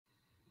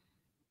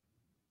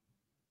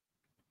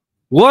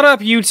What up,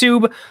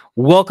 YouTube?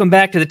 Welcome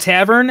back to the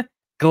tavern.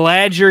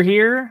 Glad you're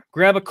here.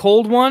 Grab a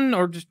cold one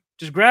or just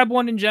grab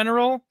one in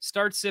general.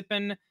 Start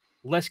sipping.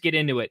 Let's get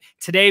into it.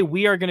 Today,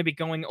 we are going to be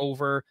going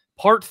over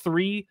part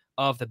 3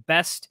 of the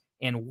best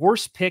and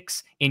worst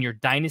picks in your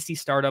Dynasty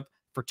startup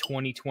for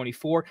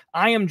 2024.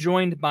 I am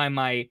joined by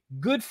my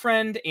good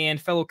friend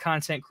and fellow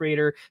content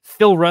creator,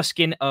 Phil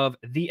Ruskin of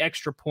The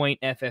Extra Point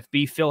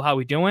FFB. Phil, how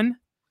we doing?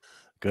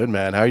 Good,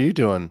 man. How are you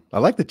doing? I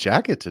like the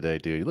jacket today,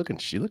 dude. You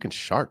looking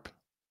sharp.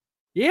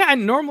 Yeah,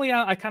 and normally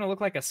I kind of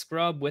look like a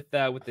scrub with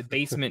the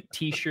basement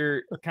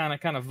T-shirt kind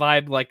of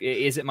vibe. Like,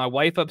 is it my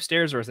wife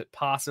upstairs or is it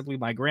possibly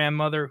my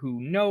grandmother?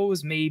 Who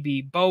knows?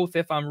 Maybe both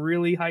if I'm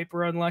really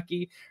hyper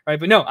unlucky, right?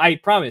 But no, I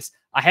promise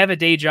I have a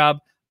day job.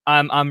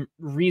 I'm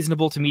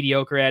reasonable to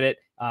mediocre at it.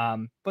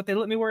 But they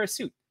let me wear a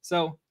suit,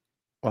 so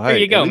Well, there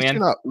hey, you go,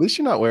 man. at least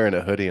you're not wearing a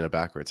hoodie and a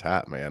backwards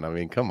hat, man. I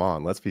mean, come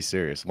on, let's be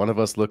serious. One of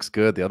us looks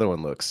good, the other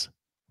one looks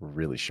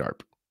really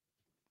sharp.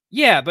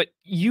 Yeah, but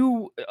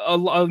you,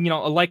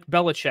 like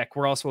Belichick,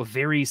 we're also a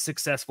very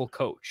successful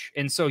coach.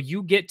 And so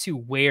you get to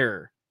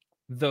wear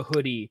the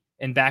hoodie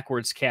and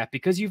backwards cap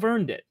because you've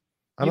earned it.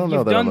 I don't know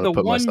You've that I'm done gonna the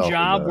put one myself in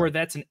job the. where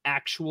that's an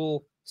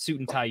actual suit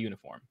and tie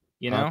uniform,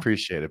 you I know?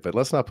 appreciate it, but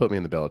let's not put me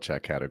in the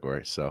Belichick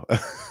category. So,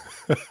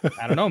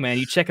 I don't know, man.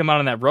 You check him out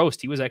on that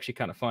roast. He was actually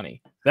kind of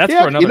funny. That's for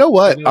yeah, you another know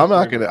what?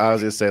 another story. I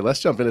was gonna say let's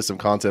jump into some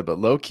content, but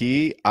low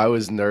key, I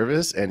was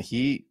nervous, and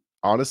he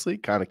honestly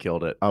kind of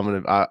killed it.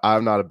 I'm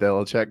not a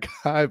Belichick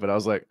guy, but I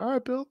was like, all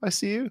right, Bill, I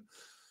see you.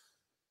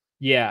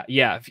 Yeah,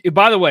 yeah.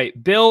 By the way,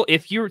 Bill,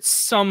 if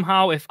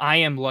I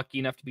am lucky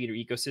enough to be in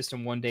your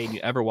ecosystem one day and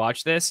you ever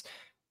watch this,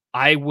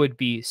 I would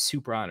be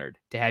super honored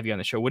to have you on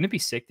the show. Wouldn't it be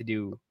sick to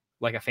do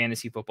like a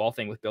fantasy football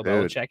thing with Bill Dude,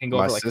 Belichick and go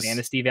my over like sis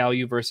fantasy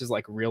value versus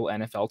like real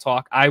NFL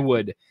talk? I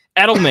would.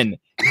 Edelman,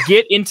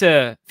 get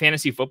into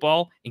fantasy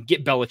football and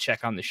get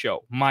Belichick on the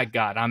show. My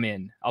God, I'm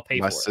in. I'll pay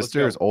My for it. Let's go.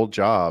 sister's old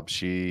job,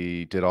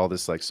 she did all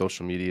this like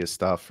social media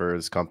stuff for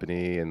this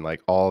company, and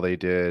like all they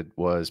did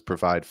was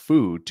provide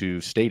food to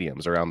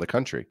stadiums around the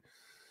country.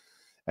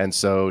 And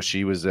so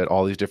she was at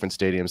all these different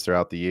stadiums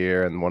throughout the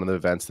year. And one of the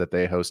events that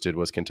they hosted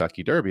was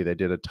Kentucky Derby. They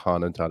did a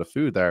ton of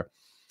food there.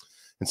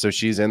 And so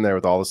she's in there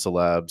with all the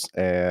celebs,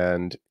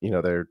 and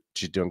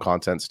she's doing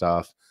content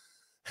stuff.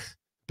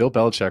 Bill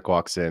Belichick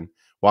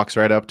walks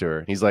right up to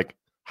her. He's like,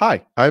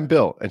 "Hi, I'm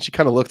Bill." And she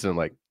kind of looked at him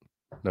like,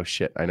 no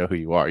shit, I know who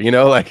you are,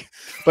 like,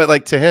 but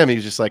like to him, he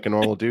was just like a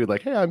normal dude,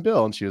 like, hey, I'm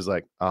Bill. And she was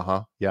like,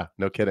 yeah,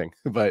 no kidding.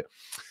 But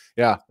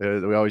yeah,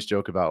 we always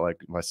joke about like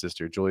my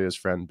sister, Julia's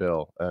friend,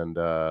 Bill. And,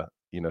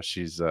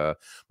 she's,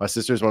 my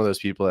sister's one of those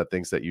people that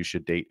thinks that you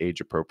should date age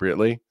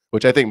appropriately,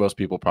 which I think most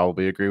people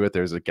probably agree with.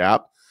 There's a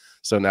gap.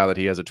 So now that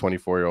he has a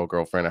 24-year-old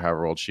girlfriend or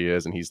however old she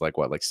is, and he's like,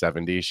 what, like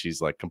 70,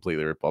 she's like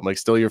completely repulsed. I'm like,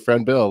 still your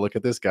friend, Bill. Look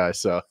at this guy.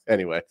 So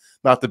anyway,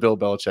 not the Bill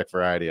Belichick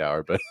variety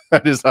hour, but I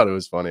just thought it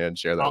was funny and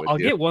share that with you. I'll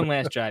get one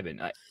last jibe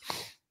in.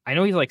 I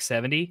know he's like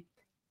 70.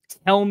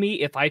 Tell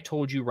me if I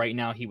told you right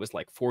now he was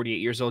like 48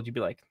 years old, you'd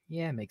be like,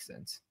 yeah, it makes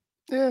sense.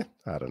 Yeah,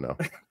 I don't know.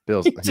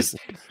 Bill's Just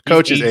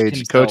coaches aged age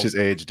himself. coaches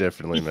age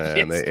differently, man.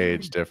 Yes. They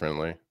age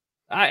differently.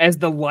 As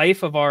the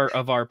life of our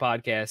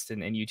podcast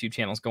and YouTube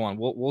channels go on,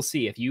 we'll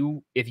see if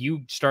you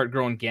start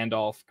growing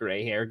Gandalf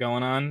gray hair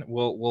going on,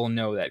 we'll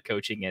know that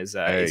coaching is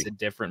a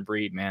different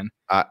breed, man.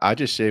 I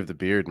just shaved the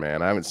beard,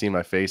 man. I haven't seen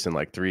my face in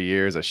like 3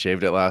 years. I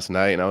shaved it last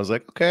night, and I was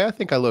like, okay, I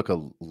think I look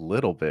a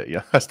little bit.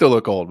 Yeah, I still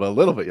look old, but a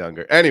little bit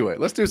younger. Anyway,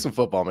 let's do some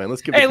football, man.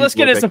 Let's get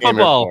into some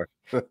football.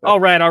 All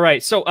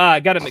right. So,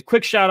 got a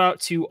quick shout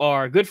out to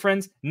our good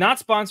friends, not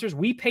sponsors.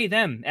 We pay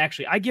them.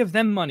 Actually, I give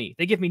them money.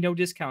 They give me no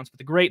discounts, but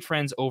the great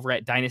friends over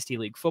at Dynasty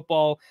League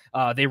Football.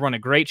 They run a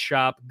great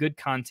shop, good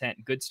content,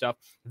 good stuff.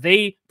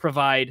 They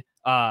provide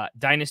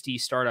Dynasty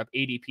startup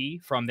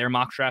ADP from their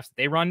mock drafts that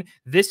they run.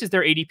 This is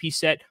their ADP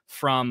set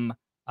from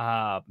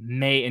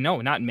May. No,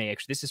 not May.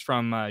 Actually, this is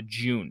from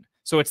June.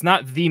 So it's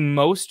not the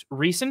most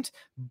recent,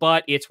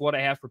 but it's what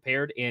I have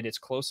prepared, and it's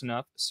close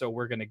enough. So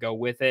we're going to go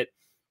with it.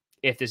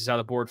 If this is how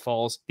the board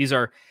falls, these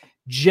are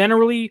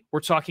generally,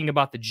 we're talking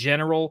about the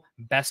general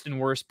best and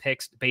worst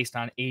picks based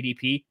on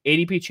ADP.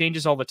 ADP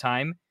changes all the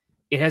time.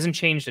 It hasn't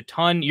changed a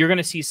ton. You're going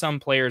to see some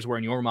players where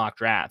in your mock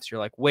drafts, you're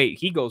like, wait,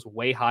 he goes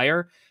way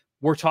higher.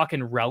 We're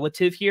talking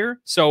relative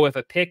here. So if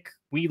a pick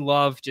we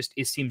love just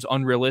it seems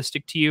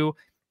unrealistic to you,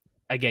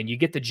 again, you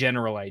get the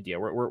general idea.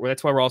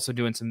 That's why we're also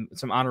doing some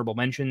honorable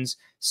mentions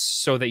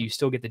so that you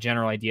still get the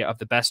general idea of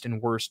the best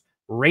and worst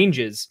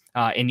ranges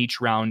in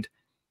each round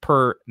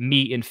per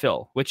me and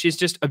Phil, which is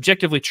just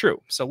objectively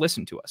true. So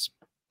listen to us.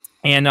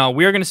 And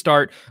we're going to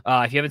start.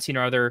 If you haven't seen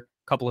our other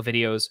couple of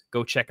videos,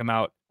 go check them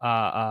out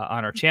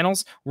on our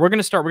channels. We're going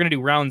to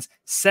do rounds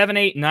 7,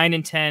 8, 9,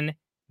 and 10,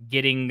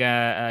 getting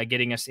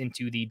us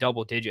into the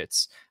double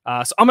digits.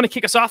 So I'm going to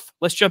kick us off.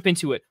 Let's jump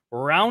into it.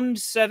 Round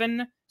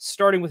 7,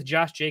 starting with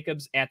Josh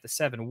Jacobs at the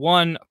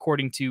 7-1,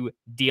 according to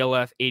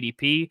DLF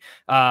ADP.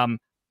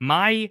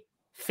 My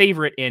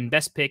favorite and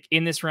best pick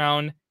in this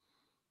round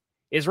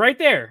is right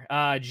there.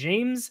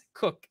 James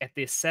Cook at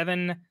the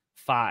 7-5.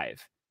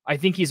 I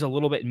think he's a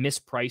little bit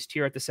mispriced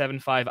here at the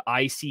 7.5.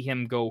 I see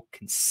him go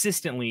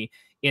consistently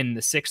in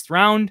the 6th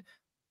round,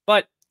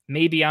 but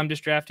maybe I'm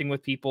just drafting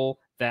with people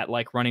that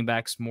like running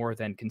backs more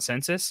than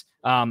consensus.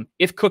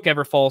 If Cook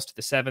ever falls to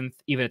the 7th,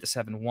 even at the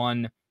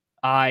 7-1,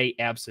 I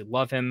absolutely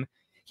love him.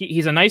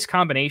 He's a nice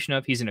combination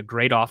of he's in a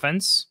great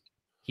offense.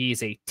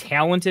 He's a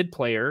talented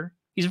player.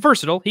 He's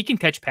versatile. He can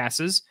catch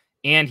passes.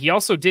 And he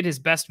also did his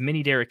best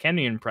mini Derrick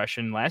Henry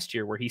impression last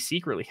year, where he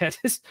secretly had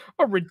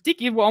a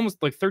ridiculous,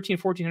 almost like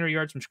 1,400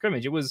 yards from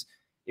scrimmage. It was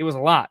a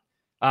lot.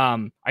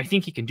 I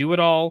think he can do it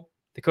all.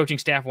 The coaching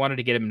staff wanted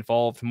to get him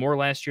involved more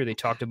last year. They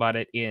talked about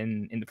it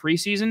in the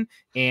preseason,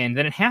 and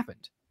then it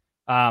happened.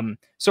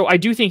 So I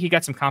do think he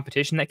got some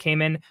competition that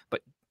came in,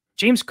 but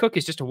James Cook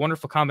is just a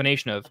wonderful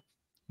combination of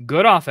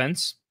good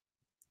offense.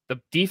 The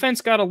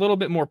defense got a little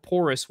bit more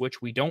porous,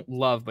 which we don't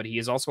love, but he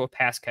is also a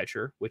pass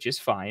catcher, which is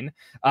fine.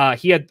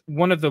 He had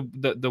one of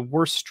the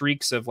worst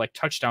streaks of like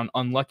touchdown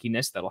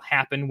unluckiness that'll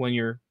happen when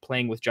you're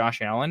playing with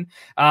Josh Allen.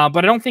 But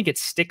I don't think it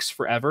sticks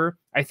forever.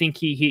 I think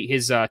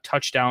his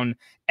touchdown,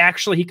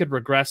 actually he could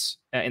regress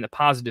in the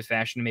positive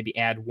fashion and maybe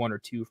add 1 or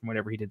 2 from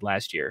whatever he did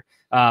last year.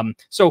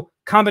 So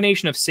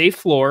combination of safe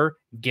floor,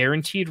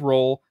 guaranteed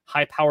role,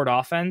 high-powered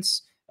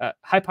offense.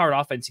 High-powered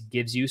offense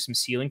gives you some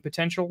ceiling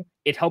potential.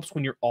 It helps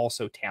when you're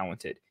also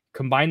talented.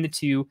 Combine the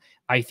two,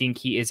 I think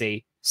he is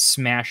a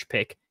smash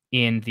pick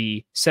in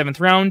the 7th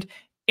round.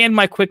 And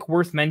my quick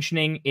worth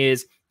mentioning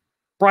is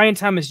Brian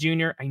Thomas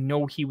Jr. I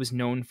know he was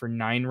known for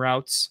 9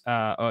 routes,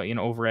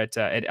 over at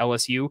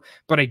LSU,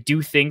 but I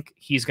do think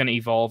he's going to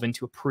evolve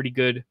into a pretty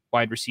good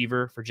wide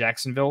receiver for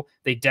Jacksonville.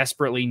 They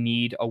desperately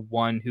need a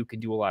one who can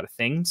do a lot of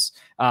things,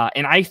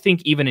 and I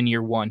think even in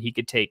year 1, he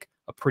could take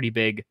a pretty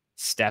big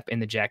step in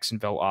the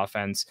Jacksonville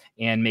offense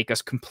and make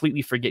us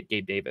completely forget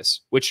Gabe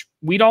Davis, which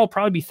we'd all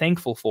probably be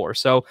thankful for.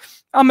 So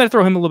I'm going to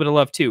throw him a little bit of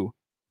love too.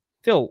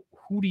 Phil,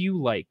 who do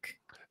you like?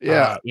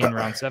 In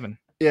round 7?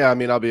 Yeah, I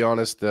mean, I'll be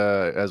honest,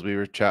 as we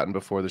were chatting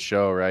before the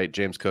show, right,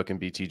 James Cook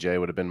and BTJ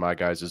would have been my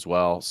guys as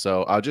well.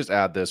 So I'll just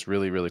add this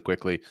really, really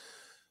quickly.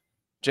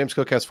 James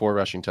Cook has 4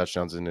 rushing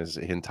touchdowns in his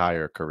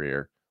entire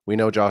career. We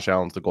know Josh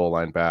Allen's the goal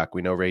line back.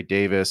 We know Ray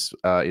Davis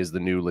is the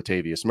new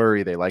Latavius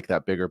Murray. They like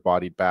that bigger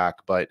bodied back,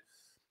 but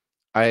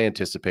I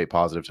anticipate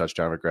positive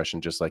touchdown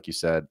regression, just like you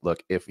said.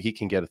 Look, if he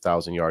can get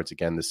 1,000 yards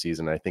again this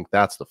season, I think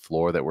that's the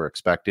floor that we're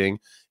expecting,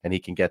 and he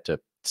can get to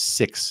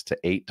 6 to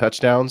 8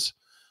 touchdowns,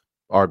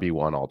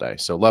 RB1 all day.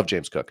 So love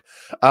James Cook.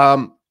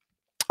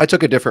 I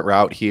took a different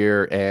route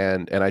here,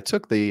 and I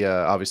took the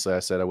obviously I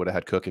said I would have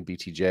had Cook and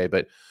BTJ,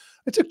 but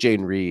I took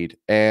Jayden Reed,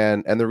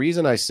 and the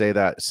reason I say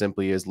that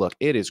simply is, look,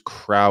 it is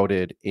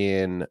crowded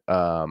in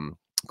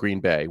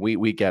Green Bay.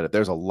 We get it.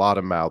 There's a lot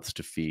of mouths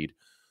to feed,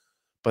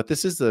 but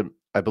this is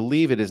I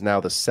believe it is now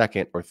the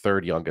 2nd or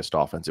 3rd youngest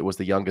offense. It was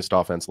the youngest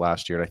offense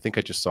last year, and I think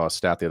I just saw a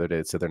stat the other day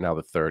that said they're now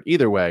the 3rd.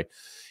 Either way,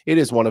 it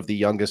is one of the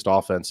youngest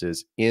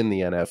offenses in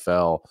the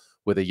NFL,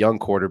 with a young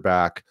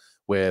quarterback,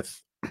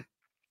 with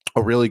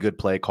a really good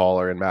play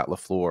caller in Matt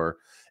LaFleur.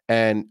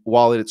 And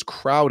while it's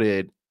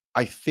crowded,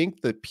 I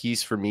think the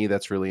piece for me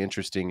that's really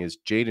interesting is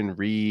Jayden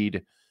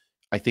Reed,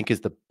 I think,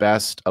 is the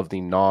best of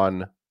the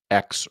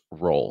non-X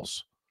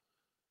roles.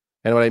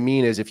 And what I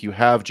mean is, if you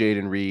have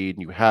Jayden Reed,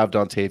 you have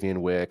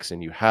Dontavian Wicks,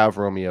 and you have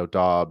Romeo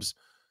Doubs,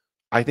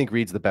 I think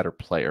Reed's the better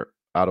player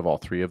out of all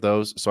 3 of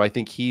those. So I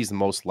think he's the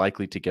most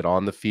likely to get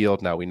on the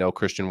field. Now, we know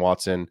Christian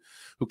Watson,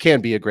 who can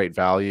be a great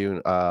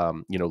value,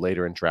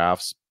 later in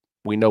drafts.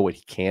 We know what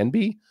he can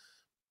be,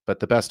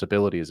 but the best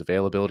ability is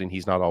availability, and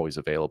he's not always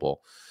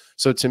available.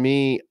 So to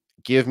me,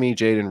 give me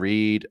Jayden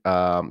Reed.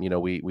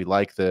 We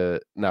like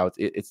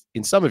it's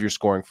in some of your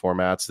scoring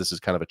formats, this is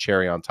kind of a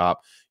cherry on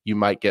top. You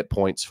might get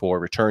points for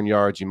return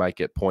yards. You might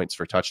get points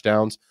for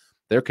touchdowns.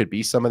 There could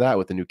be some of that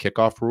with the new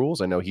kickoff rules.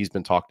 I know he's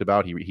been talked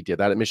about. He did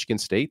that at Michigan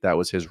State. That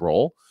was his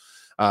role.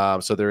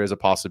 So there is a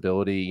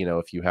possibility,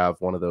 if you have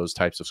one of those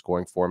types of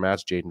scoring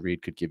formats, Jayden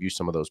Reed could give you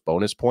some of those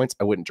bonus points.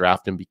 I wouldn't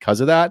draft him because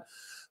of that.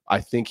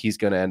 I think he's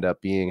going to end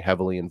up being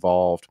heavily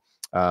involved.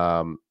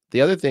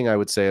 The other thing I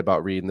would say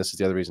about Reed, and this is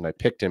the other reason I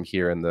picked him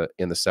here in the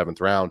 7th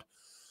round,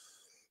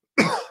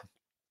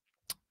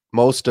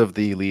 most of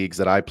the leagues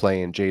that I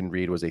play in, Jayden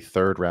Reed was a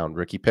 3rd round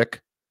rookie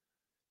pick,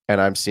 and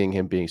I'm seeing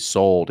him being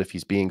sold, if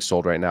he's being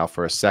sold right now,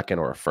 for a 2nd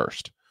or a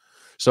 1st.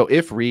 So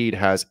if Reed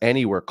has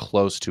anywhere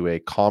close to a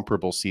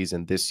comparable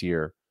season this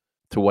year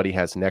to what he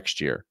has next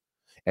year,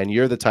 and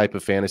you're the type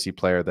of fantasy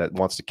player that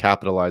wants to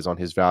capitalize on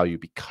his value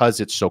because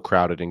it's so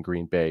crowded in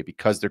Green Bay,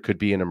 because there could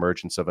be an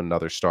emergence of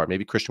another star,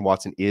 maybe Christian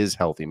Watson is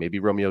healthy, maybe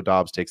Romeo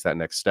Doubs takes that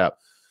next step,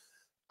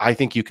 I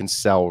think you can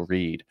sell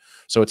Reed.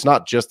 So it's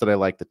not just that I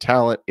like the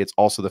talent, it's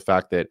also the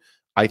fact that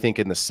I think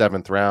in the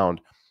 7th round,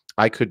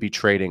 I could be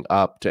trading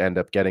up to end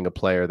up getting a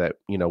player that,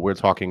 we're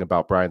talking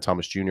about Brian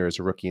Thomas Jr. as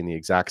a rookie in the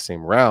exact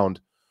same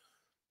round.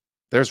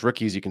 There's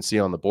rookies you can see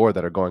on the board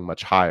that are going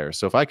much higher.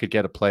 So if I could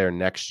get a player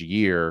next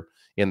year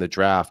in the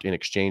draft in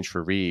exchange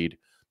for Reed,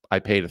 I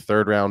paid a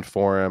 3rd round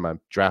for him. I'm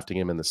drafting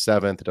him in the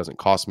 7th. It doesn't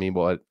cost me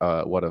what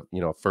a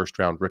 1st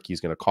round rookie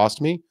is going to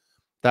cost me.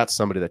 that's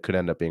somebody that could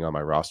end up being on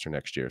my roster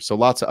next year. So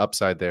lots of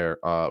upside there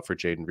for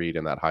Jaden Reed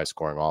in that high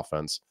scoring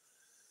offense.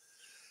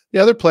 The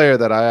other player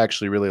that I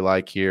actually really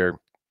like here,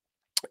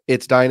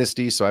 it's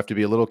Dynasty, so I have to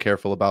be a little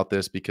careful about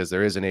this because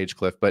there is an age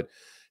cliff. But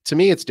to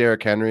me, it's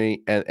Derrick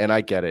Henry, and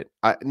I get it.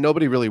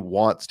 Nobody really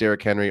wants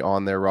Derrick Henry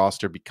on their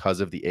roster because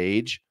of the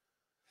age.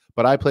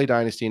 But I play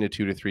Dynasty in a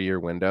 2 to 3 year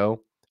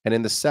window. And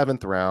in the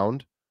 7th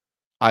round,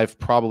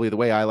 the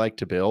way I like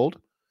to build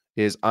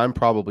is I'm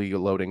probably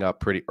loading up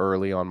pretty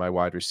early on my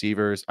wide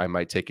receivers. I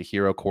might take a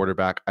hero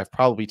quarterback. I've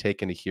probably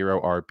taken a hero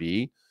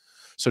RB.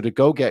 So to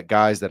go get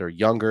guys that are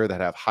younger,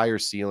 that have higher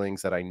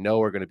ceilings, that I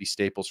know are going to be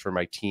staples for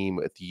my team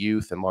with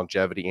youth and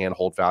longevity and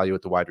hold value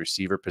at the wide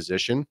receiver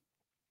position,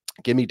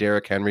 give me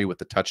Derrick Henry with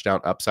the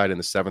touchdown upside in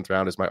the 7th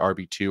round as my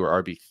RB2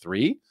 or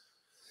RB3.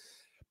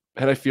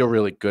 And I feel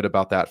really good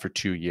about that for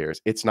 2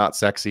 years. It's not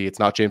sexy. It's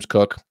not James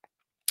Cook.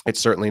 It's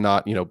certainly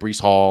not,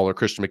 Breece Hall or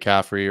Christian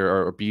McCaffrey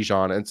or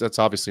Bijan. And that's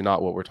obviously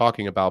not what we're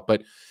talking about.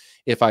 But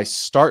if I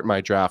start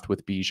my draft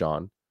with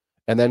Bijan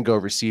and then go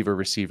receiver,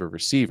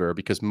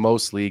 because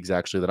most leagues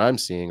actually that I'm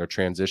seeing are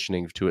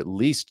transitioning to at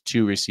least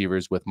 2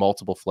 receivers with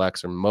multiple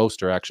flex,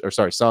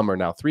 some are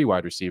now 3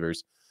 wide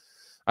receivers.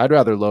 I'd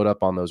rather load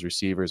up on those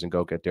receivers and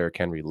go get Derrick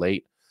Henry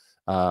late.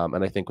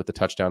 And I think with the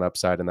touchdown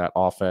upside in that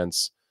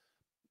offense,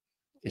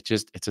 it's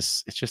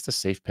just a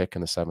safe pick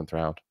in the 7th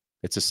round.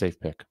 It's a safe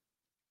pick.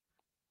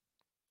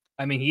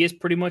 I mean, he is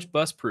pretty much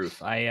bust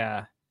proof.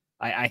 I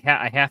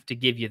have to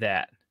give you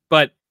that.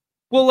 But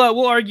we'll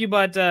argue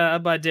about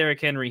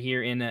Derrick Henry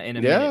here in a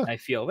minute. I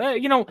feel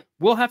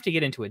we'll have to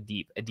get into a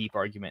deep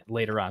argument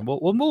later on.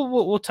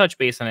 We'll touch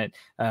base on it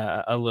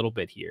a little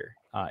bit here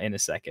in a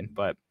second.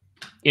 But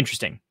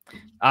interesting.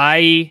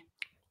 Let's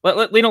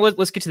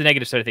get to the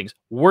negative side of things.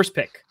 Worst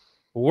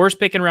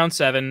pick in round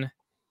 7.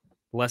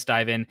 Let's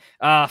dive in.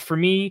 For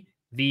me,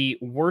 the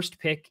worst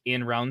pick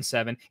in round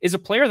 7 is a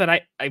player that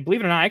I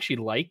believe it or not, I actually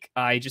like.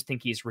 I just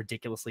think he's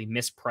ridiculously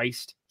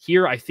mispriced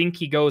here. I think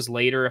he goes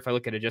later. If I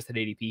look at adjusted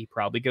ADP, he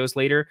probably goes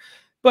later.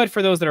 But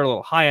for those that are a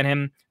little high on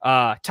him,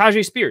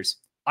 Tajay Spears,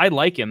 I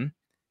like him.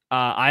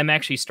 I'm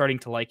actually starting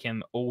to like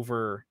him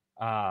over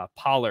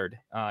Pollard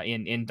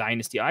in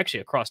Dynasty.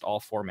 Actually, across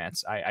all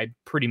formats, I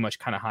pretty much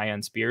kind of high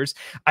on Spears.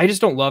 I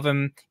just don't love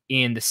him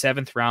in the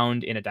 7th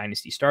round in a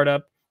Dynasty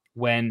startup,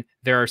 when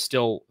there are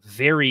still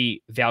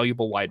very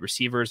valuable wide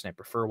receivers, and I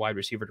prefer wide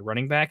receiver to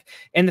running back.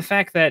 And the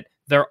fact that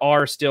there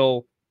are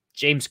still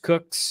James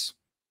Cooks,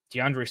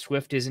 DeAndre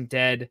Swift isn't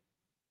dead,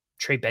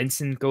 Trey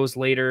Benson goes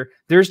later.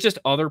 There's just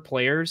other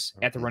players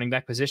at the running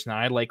back position that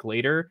I like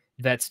later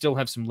that still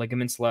have some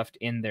ligaments left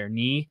in their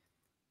knee.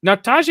 Now,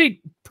 Tajay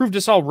proved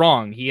us all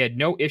wrong. He had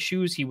no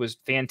issues. He was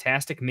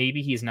fantastic.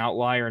 Maybe he's an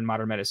outlier and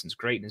modern medicine's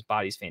great and his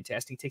body's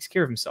fantastic. He takes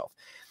care of himself.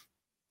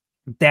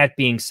 That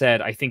being said,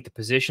 I think the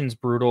position's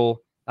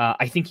brutal.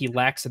 I think he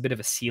lacks a bit of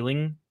a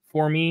ceiling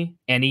for me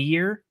any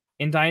year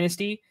in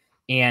Dynasty,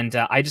 and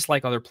I just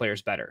like other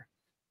players better.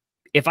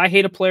 If I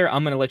hate a player,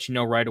 I'm going to let you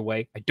know right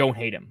away. I don't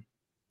hate him.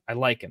 I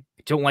like him.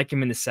 I don't like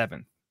him in the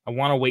 7th. I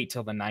want to wait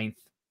till the 9th.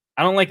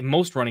 I don't like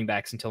most running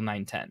backs until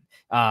 9-10,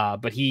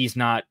 but he's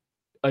not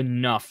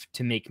enough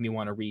to make me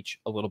want to reach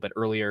a little bit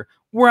earlier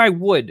where I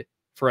would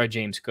for a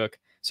James Cook.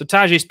 So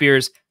Tajay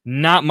Spears,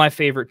 not my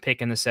favorite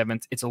pick in the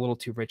 7th. It's a little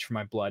too rich for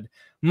my blood.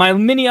 My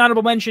mini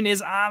honorable mention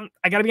is, I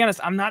got to be honest,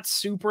 I'm not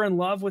super in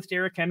love with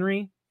Derrick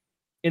Henry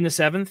in the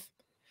 7th,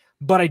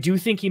 but I do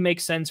think he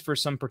makes sense for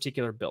some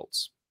particular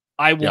builds.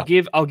 I'll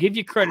give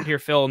you credit here,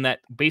 Phil, in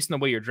that based on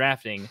the way you're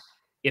drafting,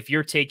 if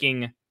you're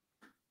taking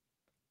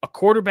a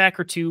quarterback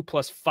or 2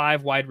 plus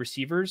 5 wide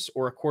receivers,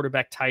 or a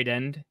quarterback tight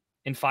end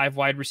and 5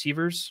 wide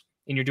receivers,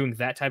 and you're doing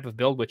that type of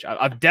build, which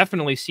I've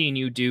definitely seen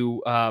you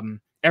do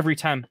every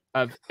time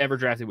I've ever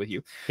drafted with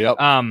you. Yep.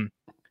 And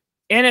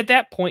at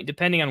that point,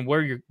 depending on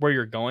where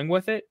you're going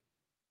with it,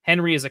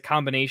 Henry is a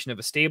combination of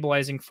a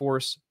stabilizing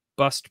force,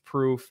 bust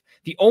proof.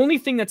 The only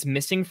thing that's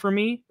missing for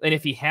me, and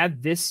if he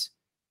had this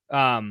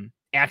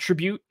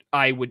attribute,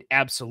 I would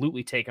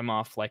absolutely take him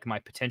off like my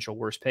potential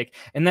worst pick.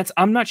 And that's,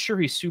 I'm not sure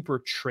he's super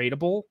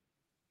tradable.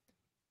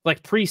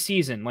 Like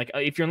preseason,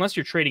 unless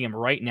you're trading him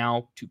right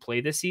now to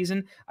play this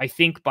season, I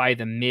think by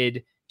the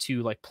mid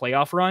to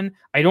playoff run,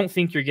 I don't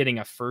think you're getting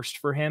a first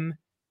for him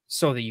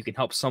so that you can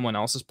help someone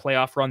else's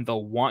playoff run.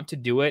 They'll want to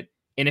do it.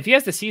 And if he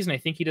has the season, I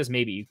think he does,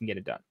 maybe you can get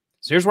it done.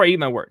 So here's where I eat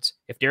my words.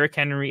 If Derrick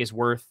Henry is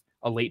worth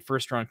a late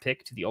first round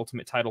pick to the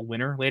ultimate title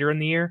winner later in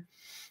the year,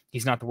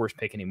 he's not the worst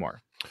pick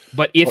anymore.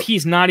 But if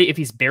he's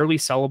barely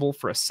sellable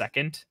for a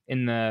second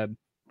in the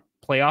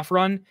playoff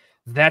run,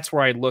 that's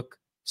where I look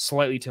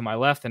slightly to my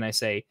left and I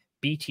say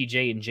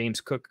BTJ and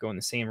James Cook go in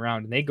the same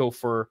round, and they go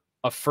for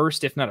a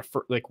first, if not a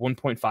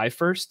 1.5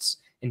 firsts,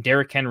 and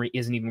Derrick Henry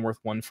isn't even worth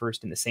 1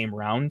 first in the same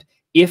round.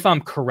 If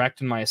I'm correct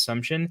in my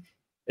assumption,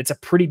 it's a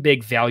pretty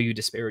big value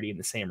disparity in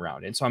the same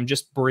round. And so I'm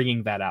just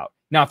bringing that out.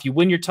 Now, if you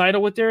win your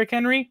title with Derrick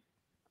Henry,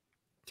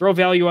 throw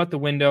value out the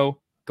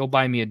window, go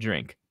buy me a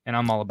drink, and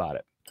I'm all about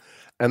it.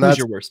 And Who's that's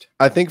your worst?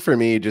 I think for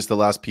me, just the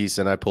last piece,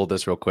 and I pulled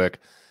this real quick,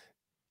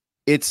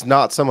 it's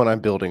not someone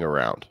I'm building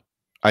around.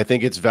 I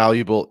think it's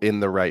valuable in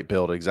the right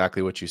build,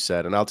 exactly what you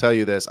said. And I'll tell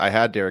you this, I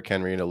had Derrick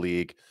Henry in a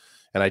league,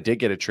 and I did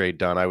get a trade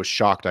done. I was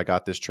shocked I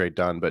got this trade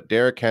done, but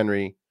Derrick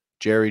Henry,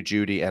 Jerry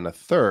Jeudy, and a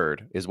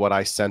third is what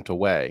I sent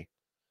away.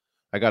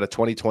 I got a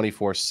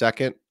 2024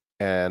 second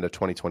and a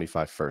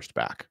 2025 first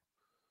back.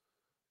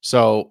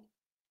 So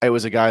it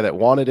was a guy that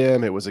wanted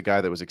him. It was a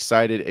guy that was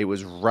excited. It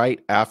was right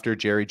after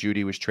Jerry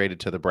Jeudy was traded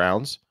to the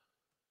Browns.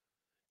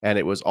 And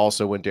it was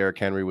also when Derrick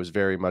Henry was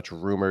very much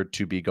rumored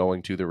to be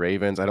going to the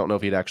Ravens. I don't know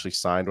if he'd actually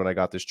signed when I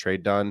got this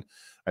trade done.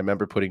 I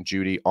remember putting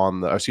Jeudy on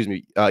the,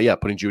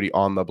 putting Jeudy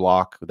on the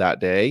block that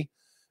day,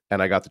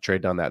 and I got the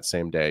trade done that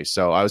same day.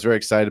 So I was very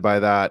excited by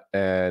that,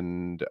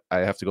 and I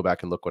have to go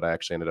back and look what I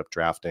actually ended up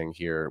drafting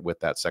here with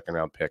that second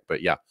round pick.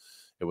 But yeah,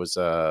 it was,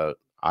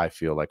 I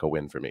feel like a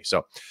win for me.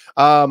 So,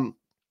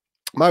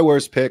 my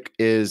worst pick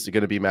is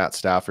going to be Matt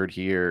Stafford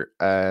here,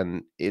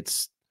 and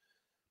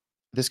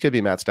this could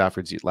be Matt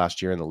Stafford's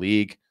last year in the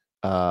league.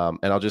 And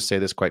I'll just say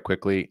this quite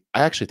quickly.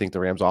 I actually think the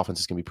Rams offense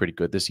is going to be pretty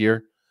good this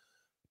year,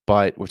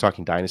 but we're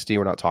talking dynasty.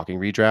 We're not talking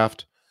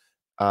redraft.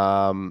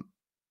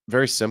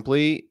 Very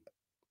simply,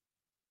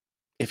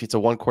 if it's a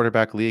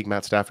 1-quarterback league,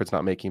 Matt Stafford's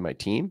not making my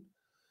team.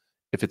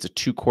 If it's a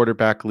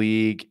 2-quarterback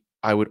league,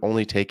 I would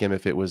only take him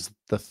if it was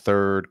the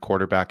third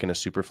quarterback in a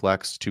super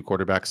flex, 2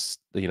 quarterbacks,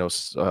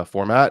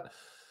 format.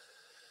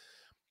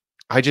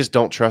 I just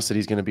don't trust that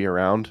he's going to be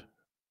around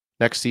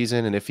next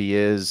season. And if he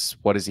is,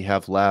 what does he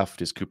have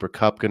left? Is Cooper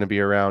Kupp going to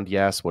be around?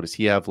 Yes. What does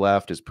he have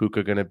left? Is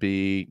Puka going to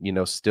be,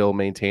 still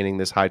maintaining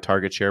this high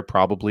target share?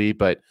 Probably.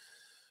 But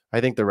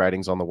I think the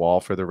writing's on the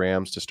wall for the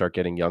Rams to start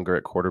getting younger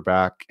at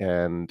quarterback.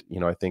 And,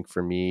 I think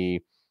for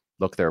me,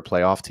 look, they're a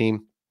playoff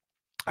team.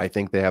 I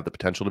think they have the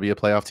potential to be a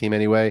playoff team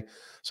anyway.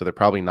 So they're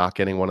probably not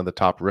getting one of the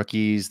top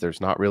rookies.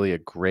 There's not really a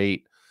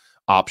great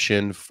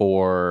option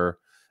for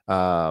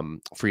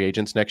free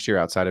agents next year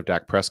outside of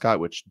Dak Prescott,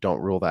 which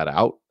don't rule that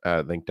out.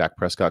 I think Dak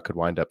Prescott could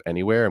wind up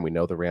anywhere, and we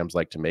know the Rams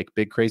like to make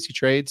big, crazy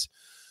trades.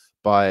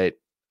 But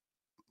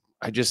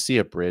I just see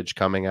a bridge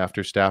coming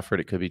after Stafford.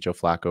 It could be Joe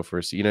Flacco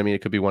first.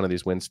 It could be one of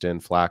these Winston,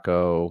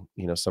 Flacco,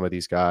 some of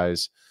these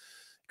guys.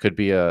 Could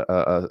be a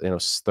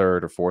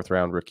third or fourth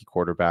round rookie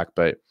quarterback.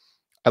 But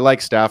I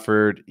like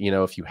Stafford,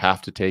 if you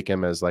have to take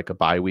him as like a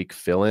bye week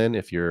fill-in,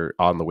 if you're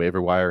on the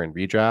waiver wire and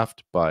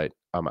redraft, but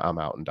I'm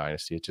out in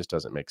Dynasty. It just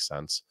doesn't make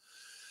sense.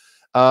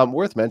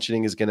 Worth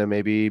mentioning is going to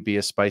maybe be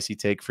a spicy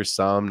take for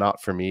some,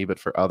 not for me, but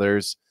for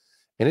others.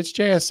 And it's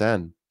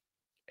JSN.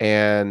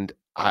 And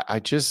I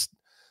just,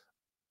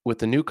 with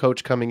the new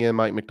coach coming in,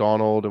 Mike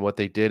McDonald, and what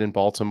they did in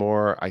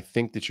Baltimore, I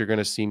think that you're going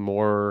to see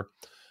more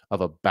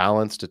of a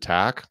balanced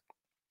attack,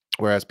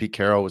 whereas Pete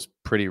Carroll was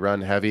pretty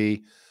run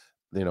heavy.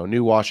 The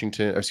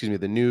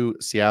new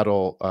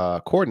Seattle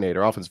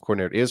offensive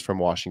coordinator is from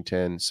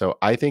Washington. So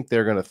I think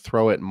they're going to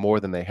throw it more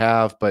than they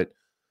have. But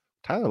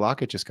Tyler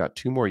Lockett just got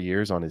 2 more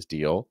years on his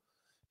deal.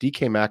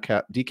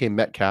 DK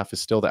Metcalf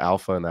is still the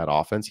alpha in that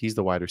offense. He's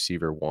the wide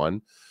receiver 1.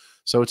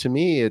 So to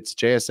me, it's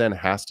JSN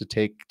has to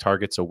take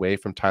targets away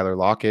from Tyler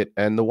Lockett.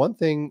 And the one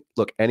thing,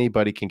 look,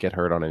 anybody can get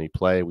hurt on any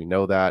play. We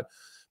know that.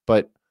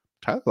 But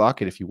Tyler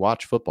Lockett, if you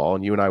watch football,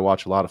 and you and I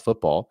watch a lot of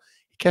football,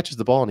 he catches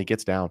the ball and he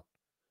gets down.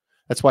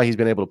 That's why he's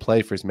been able to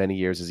play for as many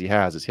years as he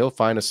has, is he'll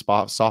find a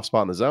soft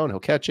spot in the zone. He'll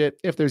catch it.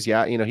 If there's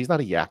he's not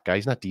a yak guy.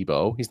 He's not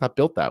Debo. He's not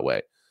built that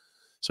way.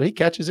 So he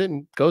catches it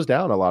and goes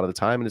down a lot of the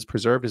time and has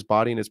preserved his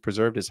body and has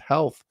preserved his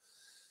health.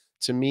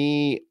 To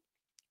me,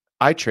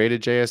 I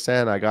traded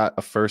JSN. I got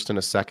a first and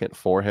a second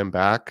for him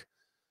back.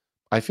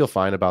 I feel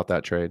fine about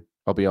that trade.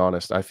 I'll be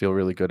honest. I feel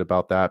really good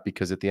about that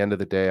because at the end of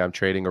the day, I'm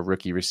trading a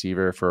rookie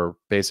receiver for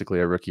basically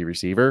a rookie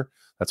receiver.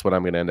 That's what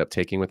I'm going to end up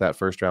taking with that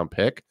first round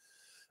pick.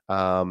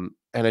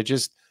 And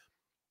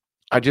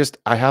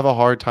I have a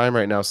hard time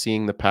right now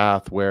seeing the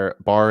path where,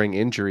 barring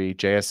injury,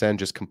 JSN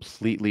just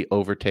completely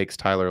overtakes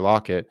Tyler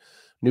Lockett.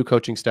 New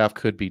coaching staff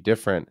could be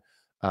different.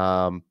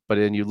 But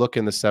then you look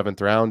in the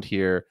 7th round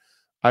here,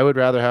 I would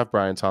rather have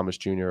Brian Thomas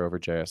Jr. over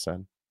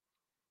JSN.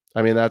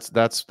 I mean,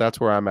 that's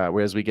where I'm at.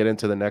 As we get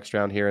into the next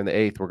round here in the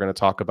 8th, we're going to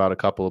talk about a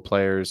couple of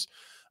players.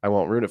 I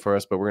won't ruin it for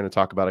us, but we're going to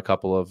talk about a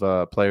couple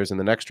of players in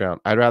the next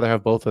round. I'd rather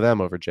have both of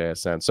them over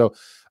JSN. So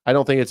I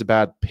don't think it's a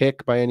bad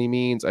pick by any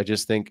means. I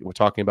just think we're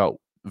talking about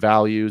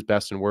values,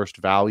 best and worst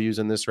values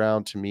in this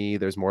round. To me,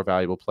 there's more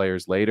valuable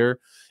players later.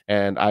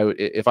 And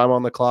if I'm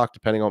on the clock,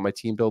 depending on what my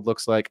team build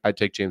looks like, I'd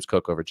take James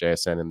Cook over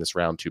JSN in this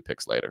round 2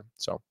 picks later.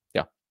 So,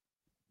 yeah.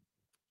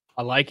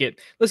 I like it.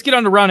 Let's get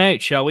on to round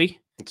 8, shall we?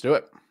 Let's do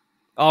it.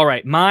 All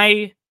right.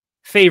 My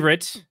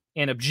favorite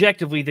and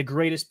objectively the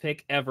greatest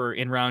pick ever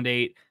in round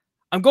 8.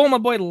 I'm going my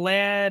boy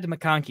Ladd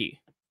McConkey.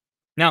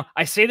 Now,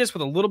 I say this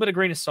with a little bit of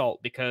grain of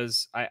salt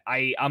because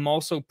I'm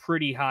also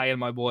pretty high on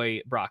my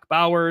boy Brock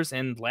Bowers,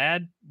 and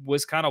Ladd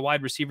was kind of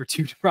wide receiver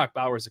 2 to Brock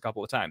Bowers a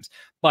couple of times.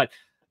 But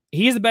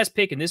he's the best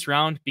pick in this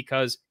round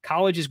because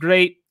college is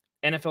great,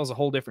 NFL is a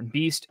whole different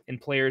beast, and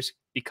players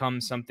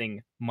become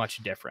something much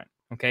different,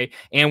 okay?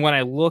 And when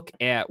I look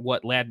at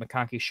what Ladd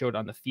McConkey showed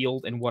on the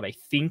field and what I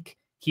think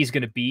he's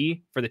going to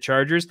be for the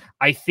Chargers.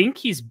 I think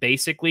he's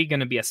basically going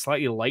to be a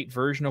slightly light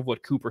version of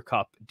what Cooper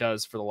Kupp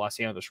does for the Los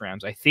Angeles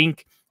Rams. I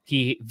think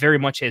he very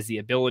much has the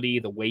ability,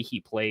 the way he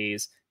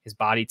plays, his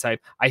body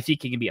type. I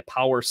think he can be a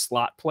power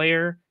slot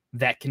player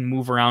that can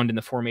move around in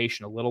the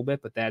formation a little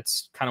bit, but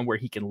that's kind of where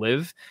he can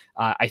live.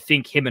 I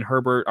think him and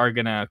Herbert are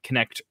going to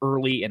connect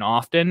early and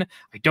often.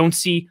 I don't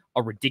see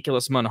a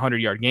ridiculous amount of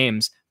 100-yard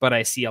games, but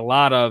I see a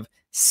lot of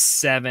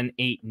 7,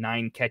 8,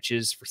 9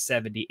 catches for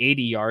 70,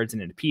 80 yards.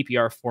 And in a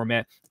PPR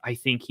format, I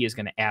think he is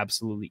going to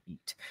absolutely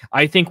eat.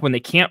 I think when they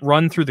can't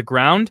run through the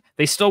ground,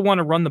 they still want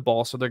to run the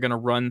ball. So they're going to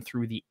run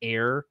through the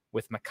air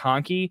with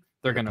McConkey.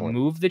 They're going to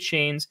move the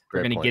chains.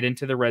 They're going to get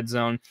into the red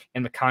zone.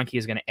 And McConkey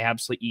is going to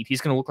absolutely eat. He's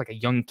going to look like a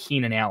young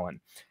Keenan Allen.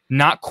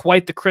 Not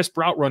quite the crisp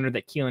route runner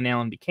that Keenan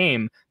Allen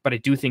became, but I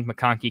do think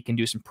McConkey can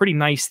do some pretty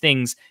nice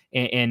things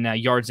in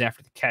yards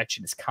after the catch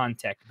and his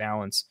contact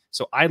balance.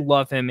 So I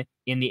love him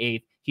in the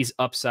 8th. He's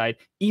upside.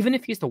 Even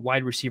if he's the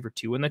wide receiver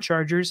 2 in the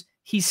Chargers,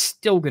 he's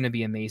still going to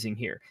be amazing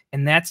here.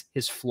 And that's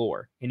his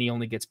floor, and he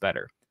only gets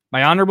better.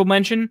 My honorable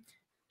mention,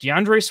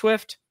 DeAndre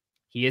Swift.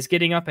 He is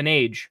getting up in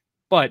age,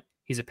 but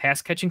he's a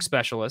pass-catching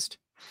specialist.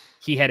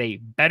 He had a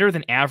better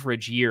than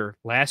average year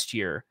last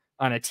year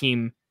on a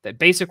team that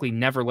basically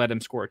never let him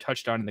score a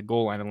touchdown in the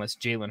goal line unless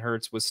Jalen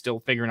Hurts was still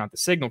figuring out the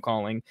signal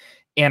calling.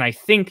 And I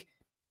think,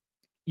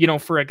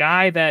 for a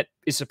guy that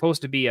is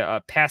supposed to be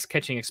a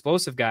pass-catching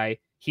explosive guy,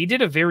 he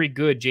did a very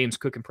good James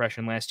Cook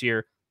impression last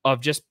year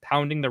of just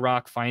pounding the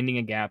rock, finding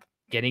a gap,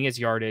 getting his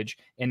yardage,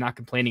 and not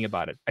complaining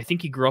about it. I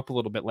think he grew up a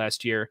little bit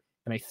last year,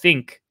 and I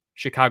think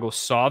Chicago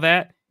saw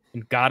that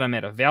and got him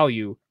at a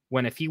value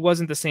when if he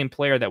wasn't the same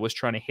player that was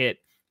trying to hit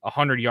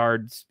 100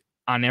 yards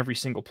on every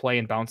single play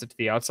and bounce it to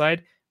the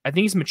outside, I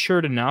think he's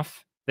matured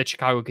enough that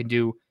Chicago can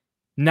do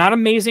not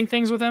amazing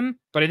things with him,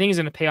 but I think he's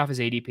going to pay off his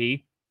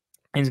ADP,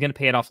 and he's going to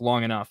pay it off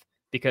long enough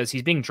because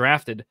he's being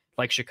drafted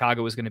like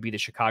Chicago is going to be the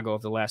Chicago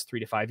of the last 3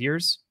 to 5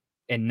 years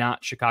and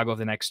not Chicago of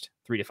the next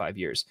 3 to 5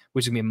 years,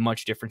 which is going to be a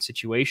much different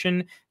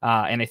situation.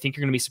 And I think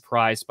you're going to be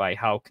surprised by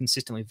how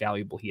consistently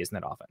valuable he is in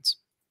that offense.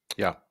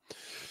 Yeah.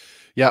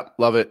 Yeah,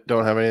 love it.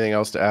 Don't have anything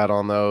else to add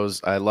on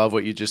those. I love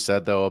what you just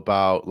said, though,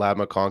 about Ladd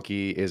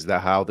McConkey, is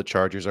that how the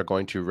Chargers are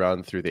going to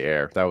run through the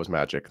air. That was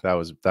magic. That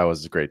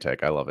was a great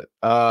take. I love it.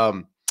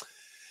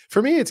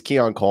 For me, it's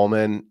Keon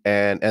Coleman.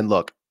 And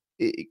look,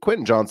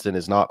 Quentin Johnston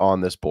is not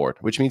on this board,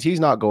 which means he's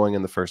not going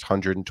in the first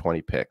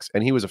 120 picks.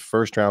 And he was a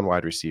first-round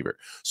wide receiver.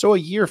 So a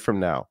year from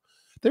now,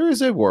 there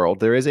is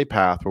a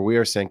path where we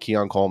are saying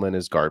Keon Coleman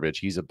is garbage.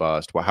 He's a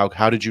bust. Well,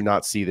 how did you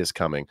not see this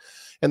coming?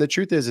 And the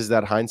truth is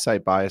that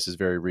hindsight bias is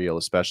very real,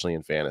 especially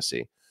in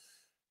fantasy.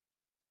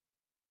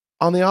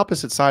 On the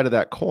opposite side of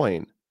that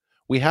coin,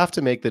 we have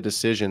to make the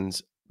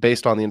decisions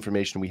based on the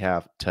information we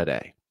have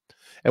today.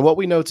 And what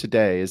we know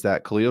today is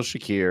that Khalil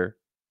Shakir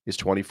is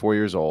 24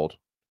 years old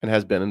and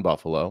has been in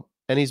Buffalo,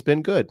 and he's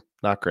been good,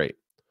 not great.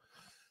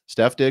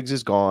 Steph Diggs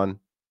is gone.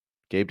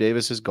 Gabe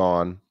Davis is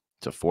gone.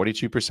 It's a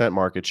 42%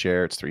 market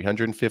share. It's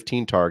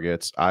 315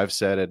 targets. I've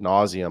said ad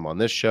nauseum on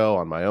this show,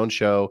 on my own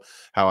show,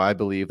 how I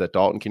believe that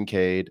Dalton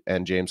Kincaid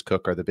and James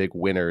Cook are the big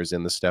winners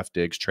in the Steph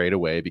Diggs trade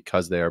away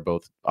because they are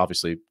both,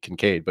 obviously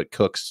Kincaid, but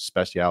Cook's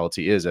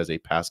speciality is as a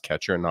pass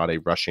catcher and not a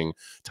rushing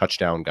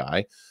touchdown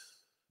guy.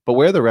 But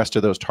where are the rest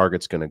of those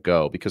targets going to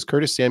go? Because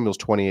Curtis Samuel's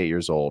 28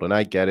 years old, and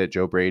I get it.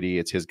 Joe Brady,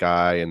 it's his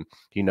guy, and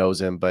he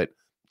knows him. But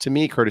to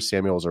me, Curtis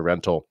Samuel is a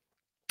rental.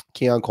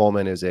 Keon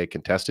Coleman is a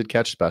contested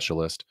catch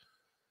specialist.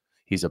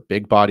 He's a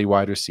big body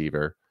wide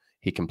receiver.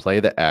 He can play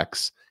the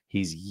X.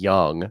 He's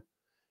young.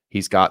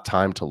 He's got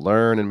time to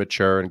learn and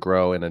mature and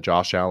grow in a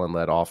Josh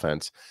Allen-led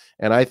offense.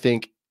 And I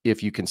think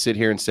if you can sit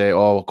here and say,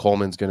 oh,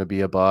 Coleman's going to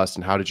be a bust,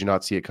 and how did you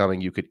not see it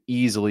coming? You could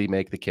easily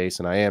make the case,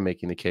 and I am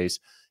making the case.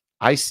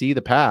 I see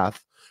the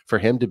path for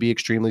him to be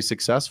extremely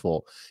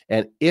successful.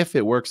 And if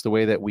it works the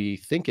way that we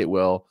think it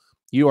will,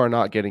 you are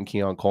not getting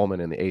Keon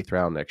Coleman in the 8th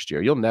round next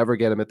year. You'll never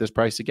get him at this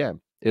price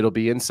again. It'll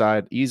be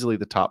inside easily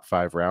the top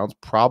 5 rounds,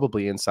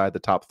 probably inside the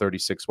top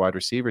 36 wide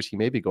receivers. He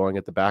may be going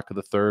at the back of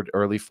the 3rd,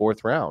 early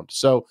 4th round.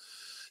 So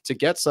to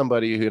get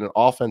somebody who in an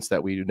offense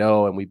that we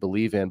know and we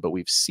believe in, but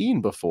we've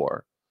seen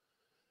before,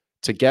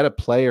 to get a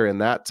player in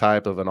that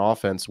type of an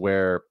offense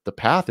where the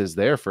path is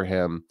there for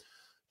him,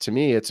 to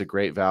me, it's a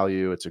great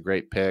value. It's a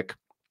great pick.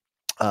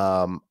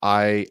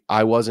 I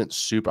wasn't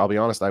super, I'll be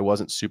honest, I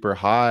wasn't super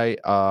high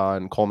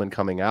on Coleman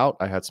coming out.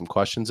 I had some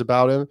questions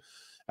about him.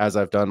 As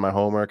I've done my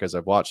homework, as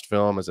I've watched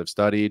film, as I've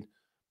studied,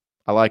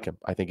 I like him.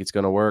 I think he's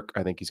going to work.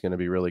 I think he's going to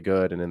be really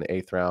good. And in the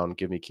 8th round,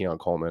 give me Keon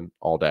Coleman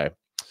all day.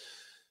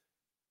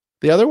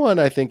 The other one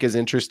I think is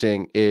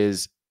interesting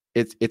is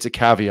it's a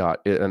caveat.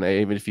 And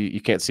even if you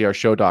can't see our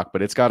show doc,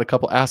 but it's got a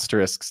couple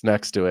asterisks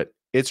next to it.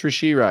 It's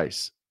Rashee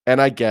Rice.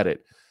 And I get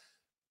it.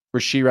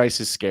 Rashee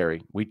Rice is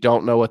scary. We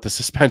don't know what the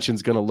suspension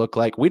is going to look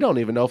like. We don't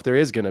even know if there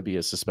is going to be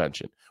a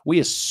suspension. We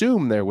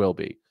assume there will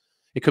be.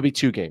 It could be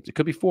 2 games. It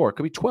could be 4. It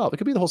could be 12. It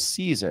could be the whole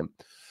season.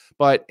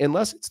 But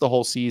unless it's the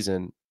whole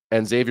season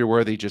and Xavier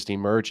Worthy just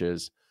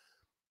emerges,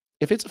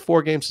 if it's a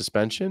 4-game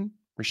suspension,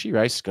 Rashee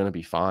Rice is going to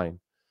be fine.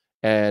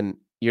 And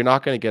you're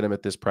not going to get him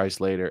at this price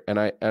later. And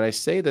I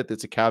say that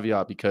it's a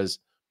caveat because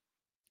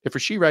if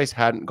Rashee Rice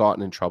hadn't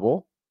gotten in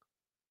trouble,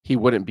 he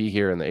wouldn't be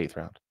here in the 8th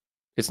round.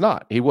 It's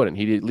not. He wouldn't.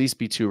 He'd at least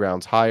be 2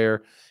 rounds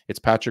higher. It's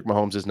Patrick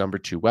Mahomes' number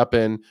 2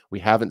 weapon. We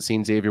haven't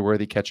seen Xavier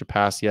Worthy catch a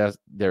pass yet.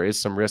 There is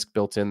some risk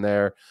built in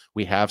there.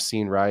 We have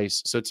seen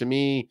Rice. So to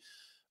me,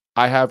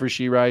 I have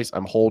Rashee Rice.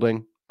 I'm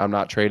holding. I'm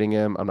not trading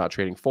him. I'm not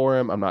trading for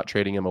him. I'm not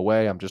trading him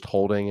away. I'm just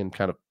holding in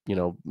kind of,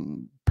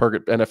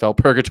 NFL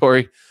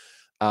purgatory.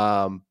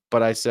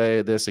 But I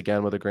say this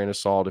again with a grain of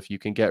salt. If you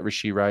can get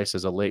Rashee Rice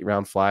as a late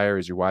round flyer,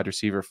 as your wide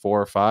receiver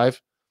 4 or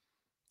 5,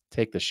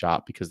 take the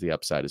shot because the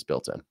upside is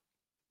built in.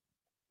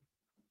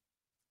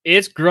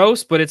 It's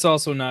gross, but it's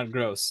also not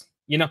gross.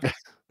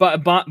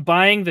 But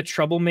buying the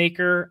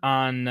troublemaker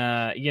on,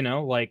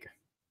 like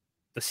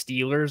the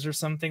Steelers or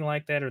something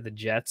like that, or the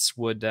Jets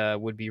would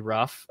be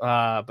rough.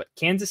 But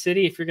Kansas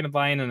City, if you're going to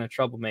buy in on a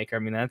troublemaker, I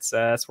mean, that's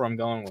where I'm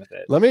going with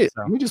it. Let me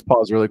just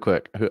pause really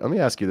quick. Let me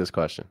ask you this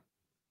question.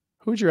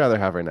 Who would you rather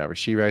have right now,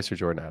 Rashee Rice or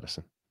Jordan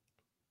Addison?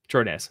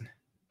 Jordan Addison.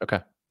 Okay.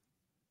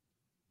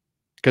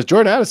 Because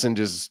Jordan Addison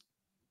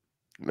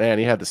man,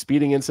 he had the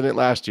speeding incident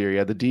last year. He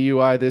had the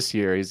DUI this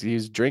year.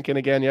 He's drinking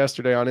again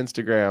yesterday on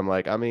Instagram.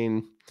 Like, I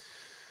mean,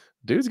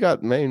 dude's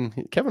got,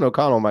 Kevin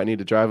O'Connell might need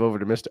to drive over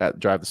to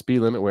drive the speed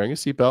limit wearing a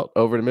seatbelt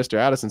over to Mr.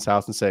 Addison's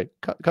house and say,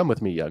 come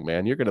with me, young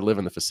man. You're going to live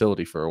in the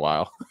facility for a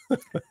while.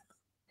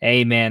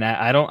 Hey, man,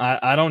 I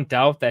don't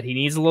doubt that he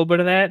needs a little bit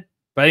of that,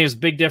 but I think there's a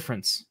big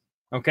difference.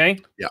 Okay?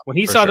 Yeah. When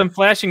he saw them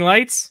flashing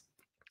lights,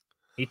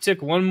 he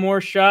took one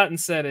more shot and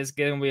said, it's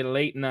going to be a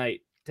late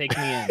night. Take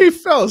me in. He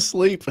fell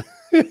asleep.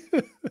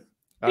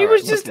 He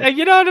was just,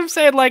 you know what I'm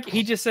saying? Like,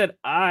 he just said,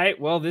 all right,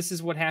 well, this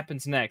is what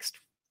happens next.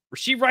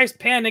 Rashee Rice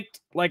panicked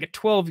like a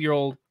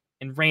 12-year-old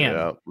and ran.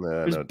 Yeah,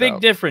 There's a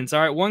big difference.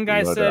 All right, one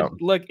guy said,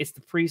 look, it's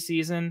the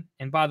preseason.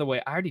 And by the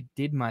way, I already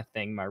did my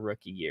thing my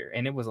rookie year,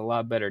 and it was a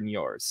lot better than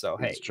yours. So,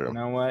 hey, you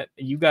know what?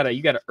 You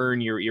gotta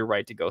earn your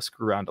right to go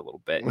screw around a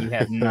little bit. And you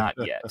have not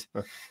yet.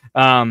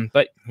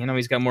 But,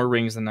 he's got more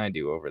rings than I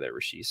do over there,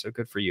 Rashee, so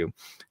good for you.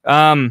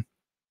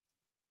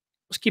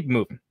 Let's keep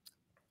moving.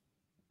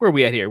 Where are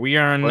we at here? We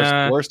are on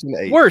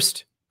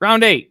worst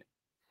round 8.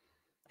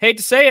 Hate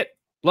to say it.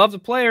 Love the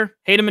player.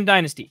 Hate him in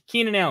Dynasty.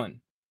 Keenan Allen.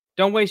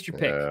 Don't waste your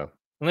pick. Yeah.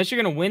 Unless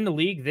you're going to win the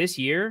league this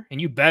year,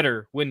 and you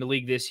better win the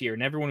league this year.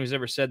 And everyone who's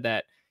ever said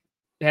that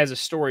has a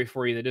story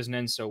for you that doesn't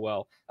end so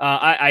well.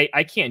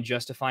 I can't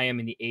justify him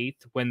in the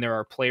 8th when there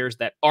are players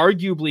that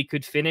arguably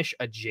could finish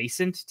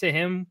adjacent to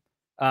him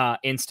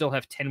and still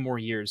have 10 more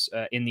years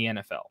in the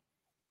NFL.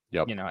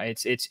 Yep.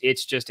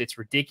 It's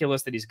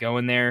ridiculous that he's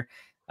going there.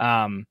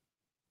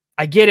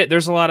 I get it.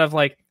 There's a lot of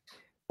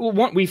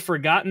we've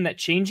forgotten that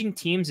changing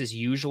teams is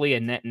usually a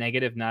net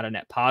negative, not a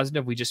net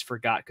positive. We just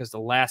forgot because the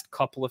last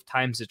couple of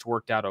times it's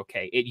worked out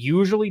okay. It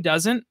usually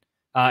doesn't.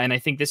 And I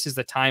think this is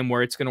the time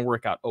where it's going to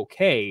work out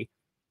okay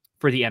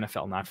for the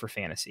NFL, not for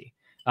fantasy.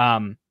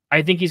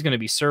 I think he's going to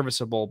be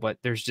serviceable, but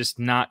there's just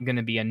not going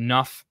to be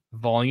enough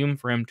volume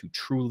for him to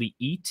truly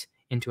eat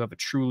and to have a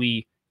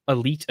truly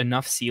elite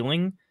enough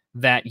ceiling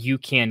that you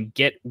can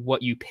get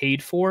what you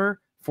paid for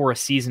a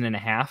season and a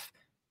half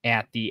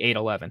at the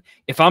 8-11.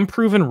 If I'm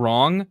proven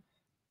wrong,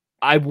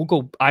 I will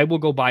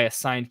go buy a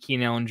signed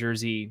Keenan Allen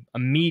jersey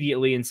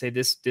immediately and say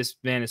this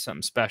man is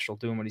something special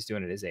doing what he's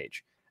doing at his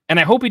age. And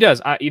I hope he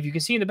does. If you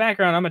can see in the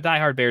background, I'm a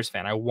diehard Bears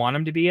fan. I want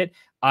him to be it.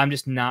 I'm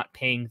just not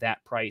paying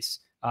that price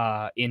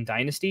in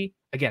Dynasty.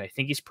 Again, I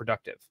think he's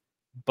productive,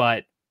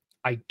 but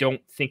I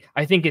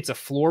think it's a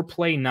floor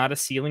play, not a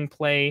ceiling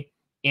play.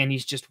 And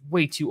he's just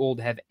way too old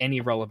to have any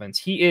relevance.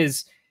 He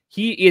is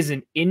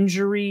an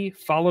injury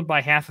followed by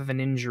half of an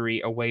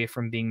injury away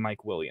from being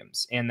Mike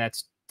Williams. And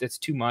that's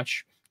too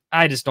much.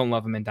 I just don't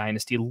love him in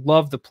Dynasty.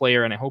 Love the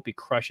player, and I hope he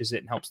crushes it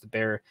and helps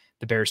the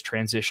Bears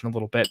transition a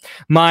little bit.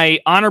 My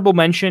honorable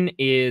mention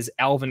is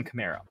Alvin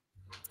Kamara.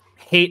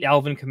 Hate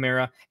Alvin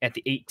Kamara at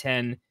the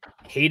 8-10.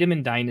 Hate him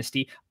in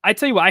Dynasty. I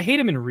tell you what, I hate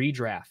him in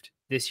redraft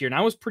this year, and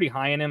I was pretty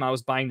high on him. I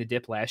was buying the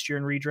dip last year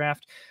in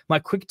redraft. My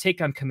quick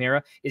take on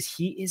Kamara is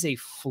he is a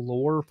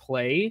floor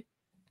play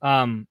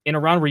in a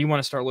round where you want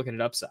to start looking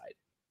at upside.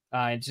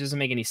 It just doesn't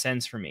make any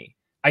sense for me.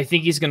 I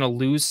think he's going to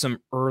lose some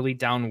early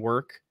down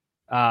work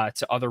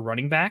to other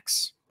running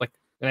backs.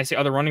 And I say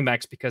other running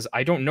backs because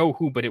I don't know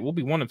who, but it will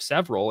be one of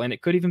several, and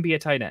it could even be a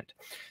tight end.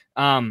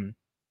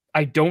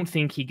 I don't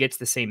think he gets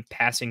the same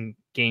passing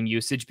game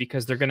usage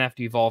because they're going to have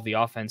to evolve the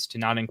offense to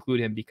not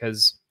include him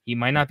because he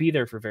might not be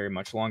there for very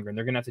much longer, and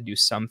they're going to have to do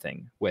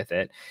something with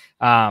it.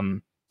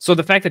 So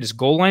the fact that his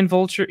goal line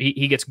vulture,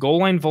 he gets goal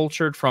line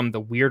vultured from the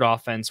weird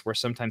offense where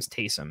sometimes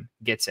Taysom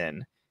gets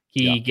in.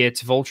 He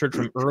gets vultured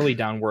from early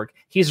down work.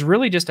 He's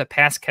really just a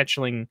pass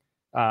catching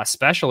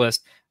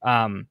specialist.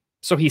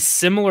 So he's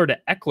similar to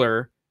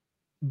Eckler,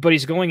 but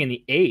he's going in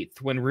the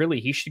 8th when really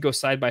he should go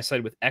side by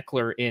side with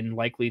Eckler in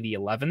likely the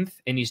 11th.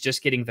 And he's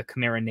just getting the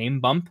Kamara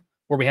name bump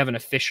where we haven't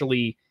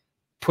officially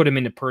put him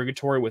into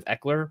purgatory with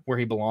Eckler where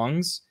he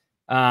belongs.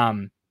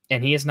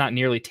 And he is not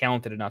nearly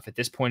talented enough at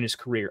this point in his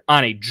career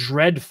on a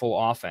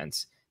dreadful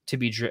offense to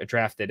be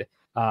drafted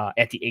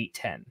at the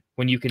 8-10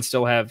 when you can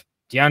still have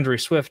DeAndre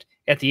Swift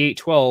at the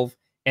 8-12,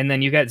 and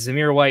then you got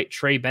Zamir White,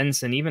 Trey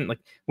Benson. Even like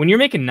when you're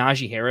making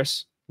Najee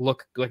Harris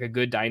look like a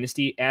good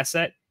dynasty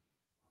asset,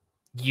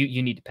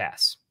 you need to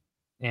pass.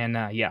 And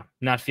yeah,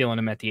 not feeling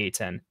him at the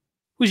 8-10.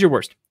 Who's your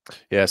worst?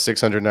 Yeah,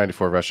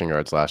 694 rushing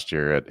yards last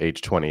year at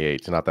age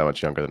 28, not that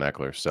much younger than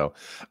Eckler. So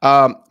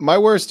my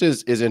worst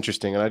is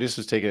interesting, and I just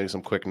was taking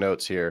some quick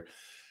notes here.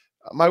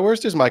 My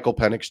worst is Michael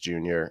Penix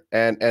Jr.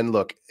 And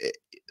look,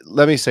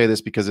 let me say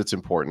this because it's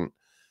important.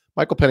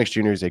 Michael Penix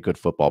Jr. is a good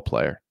football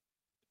player.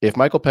 If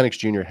Michael Penix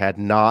Jr. had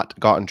not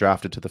gotten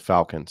drafted to the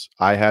Falcons,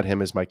 I had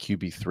him as my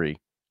QB3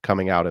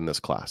 coming out in this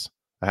class.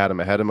 I had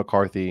him ahead of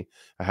McCarthy.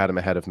 I had him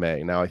ahead of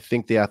May. Now, I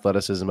think the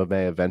athleticism of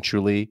May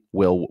eventually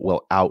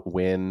will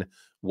outwin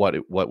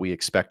what we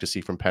expect to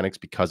see from Penix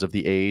because of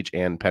the age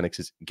and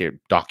Penix's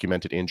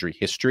documented injury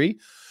history.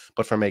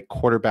 But from a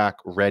quarterback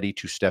ready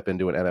to step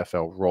into an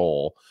NFL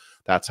role,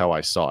 that's how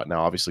I saw it.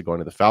 Now, obviously, going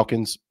to the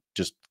Falcons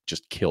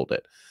just killed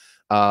it.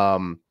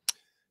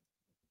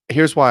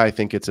 Here's why I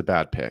think it's a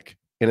bad pick.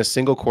 In a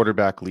single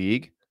quarterback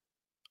league,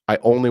 I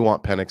only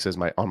want Penix as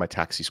on my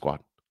taxi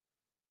squad.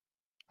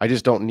 I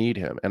just don't need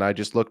him. And I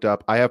just looked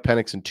up. I have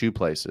Penix in two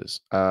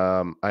places.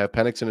 I have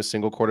Penix in a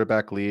single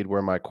quarterback lead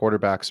where my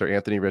quarterbacks are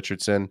Anthony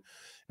Richardson,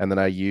 and then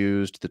I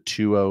used the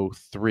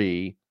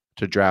 203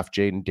 to draft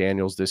Jaden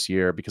Daniels this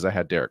year because I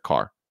had Derek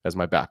Carr as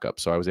my backup.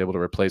 So I was able to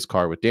replace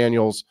Carr with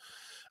Daniels.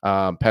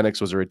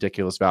 Penix was a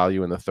ridiculous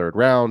value in the 3rd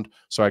round,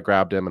 so I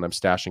grabbed him and I'm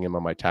stashing him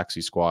on my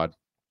taxi squad.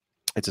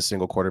 It's a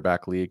single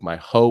quarterback league. My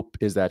hope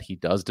is that he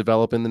does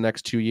develop in the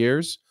next 2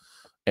 years,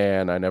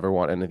 and I never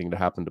want anything to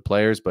happen to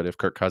players. But if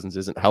Kirk Cousins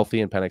isn't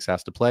healthy and Penix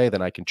has to play,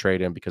 then I can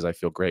trade him because I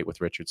feel great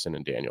with Richardson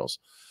and Daniels.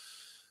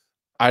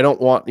 I don't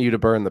want you to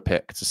burn the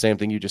pick. It's the same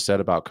thing you just said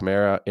about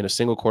Kamara. In a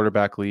single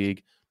quarterback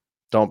league,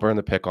 don't burn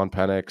the pick on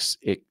Penix.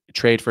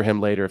 Trade for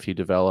him later if he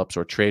develops,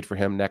 or trade for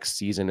him next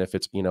season if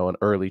it's an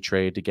early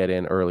trade to get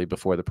in early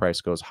before the price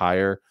goes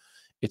higher.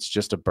 It's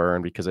just a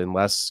burn because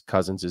unless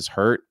Cousins is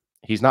hurt,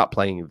 he's not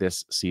playing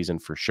this season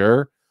for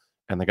sure,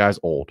 and the guy's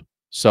old.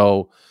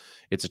 So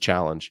it's a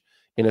challenge.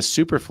 In a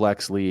super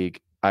flex league,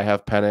 I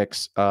have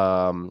Penix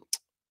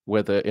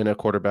in a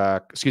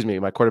quarterback. Excuse me,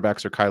 my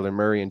quarterbacks are Kyler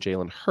Murray and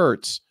Jalen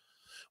Hurts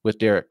with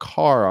Derek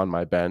Carr on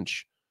my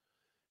bench.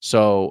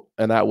 So,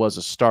 and that was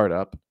a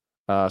startup,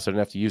 so I didn't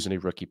have to use any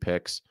rookie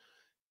picks.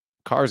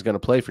 Carr is going to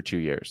play for 2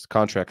 years. The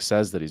contract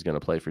says that he's going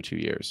to play for 2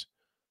 years.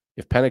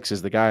 If Penix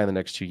is the guy in the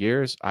next 2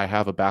 years, I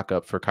have a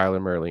backup for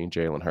Kyler Murray and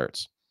Jalen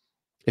Hurts.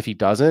 If he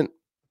doesn't,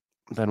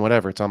 then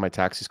whatever. It's on my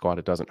taxi squad.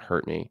 It doesn't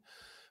hurt me.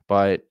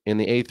 But in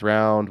the 8th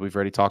round, we've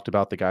already talked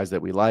about the guys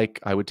that we like.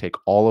 I would take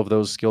all of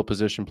those skill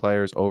position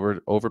players over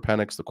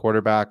Penix, the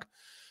quarterback.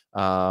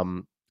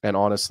 And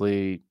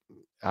honestly,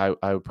 I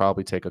would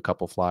probably take a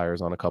couple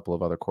flyers on a couple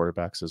of other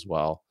quarterbacks as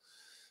well.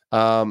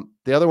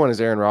 The other one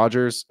is Aaron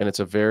Rodgers, and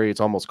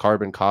it's almost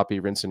carbon copy,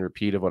 rinse and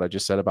repeat of what I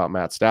just said about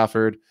Matt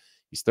Stafford.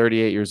 He's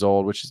 38 years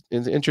old, which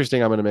is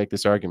interesting. I'm going to make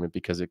this argument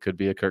because it could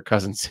be a Kirk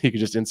Cousins. You could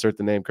just insert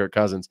the name Kirk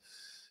Cousins.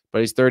 But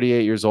he's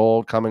 38 years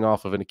old, coming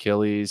off of an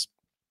Achilles.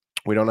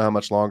 We don't know how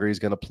much longer he's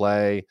going to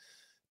play.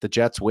 The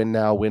Jets win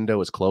now window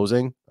is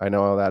closing. I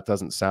know that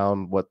doesn't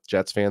sound what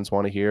Jets fans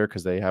want to hear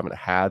because they haven't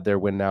had their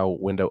win now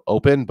window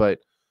open, but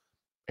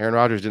Aaron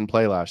Rodgers didn't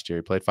play last year.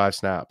 He played 5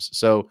 snaps.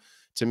 So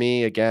to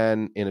me,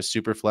 again, in a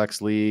super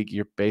flex league,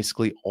 you're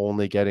basically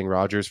only getting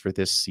Rodgers for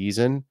this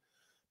season.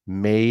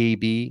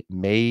 Maybe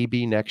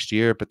next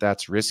year, but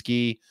that's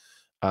risky.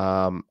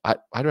 I'd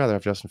rather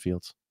have Justin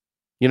Fields.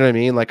 You know what I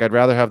mean? Like, I'd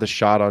rather have the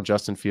shot on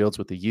Justin Fields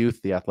with the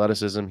youth, the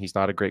athleticism. He's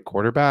not a great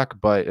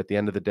quarterback, but at the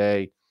end of the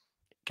day,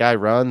 guy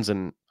runs.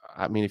 And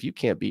I mean, if you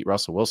can't beat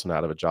Russell Wilson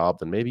out of a job,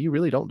 then maybe you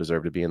really don't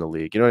deserve to be in the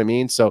league. You know what I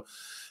mean? So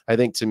I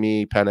think to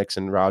me, Penix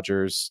and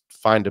Rodgers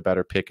find a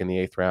better pick in the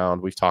 8th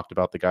round. We've talked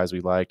about the guys we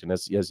liked. And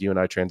as you and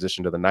I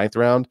transition to the 9th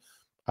round,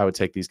 I would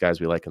take these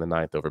guys we like in the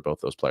 9th over both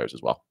those players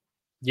as well.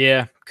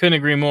 Yeah, couldn't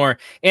agree more.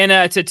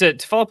 And to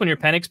follow up on your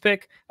Penix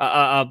pick,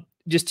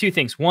 just 2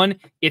 things. One,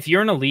 if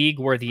you're in a league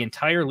where the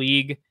entire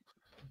league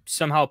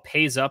somehow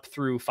pays up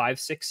through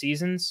 5-6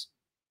 seasons,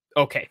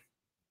 okay,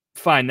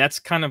 fine. That's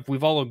kind of,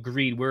 we've all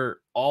agreed we're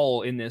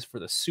all in this for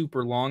the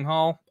super long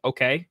haul.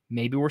 Okay,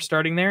 maybe we're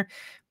starting there.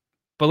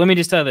 But let me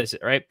just tell you this,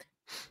 right?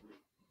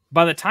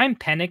 By the time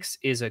Penix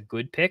is a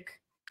good pick,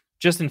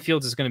 Justin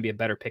Fields is going to be a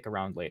better pick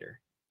around later.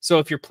 So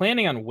if you're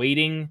planning on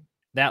waiting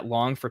that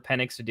long for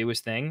Penix to do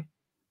his thing,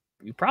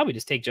 you probably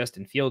just take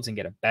Justin Fields and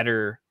get a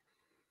better,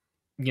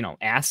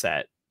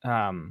 asset.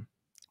 At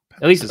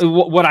least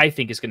what I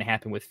think is going to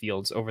happen with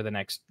Fields over the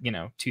next,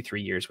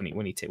 2-3 years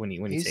when he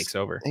takes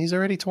over. He's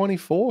already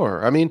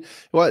 24. I mean,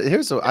 well,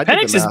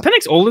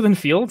 Penix older than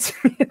Fields.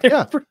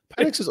 Yeah,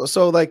 Penix is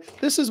so like,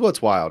 this is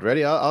what's wild.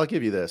 Ready? I'll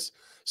give you this.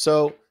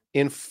 So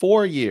in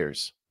 4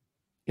 years,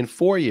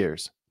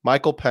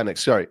 Michael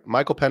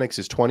Penix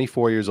is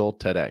 24 years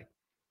old today.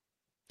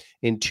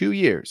 In 2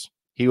 years,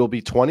 he will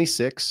be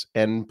 26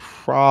 and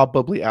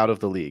probably out of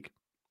the league.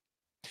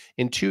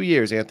 In 2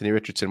 years, Anthony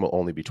Richardson will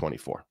only be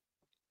 24.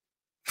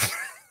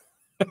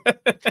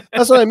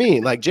 That's what I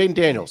mean. Like Jaden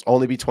Daniels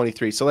only be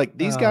 23. So like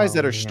these guys Oh,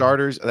 that are man.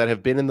 starters that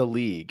have been in the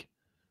league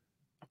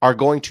are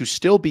going to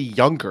still be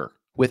younger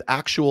with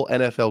actual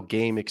NFL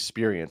game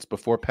experience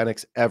before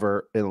Penix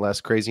ever,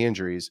 unless crazy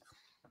injuries,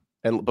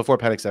 and before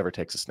Penix ever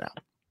takes a snap.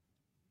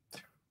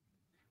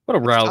 What a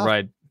It's wild tough.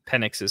 ride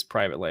Penix's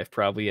private life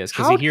probably is,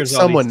 because he How did hears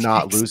all these someone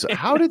not things. lose it?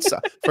 How did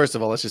first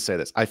of all, let's just say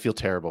this. I feel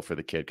terrible for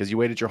the kid because you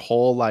waited your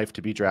whole life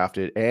to be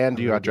drafted and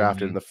you got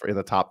drafted in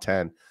the top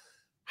 10.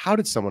 How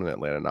did someone in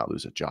Atlanta not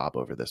lose a job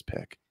over this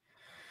pick?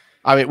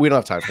 I mean, we don't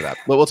have time for that.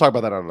 We'll talk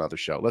about that on another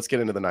show. Let's get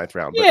into the 9th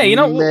round. But Yeah,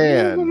 we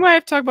man, might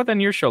have to talk about that on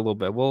your show a little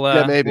bit.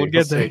 yeah, maybe We'll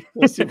get there. See.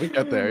 We'll see if we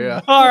get there.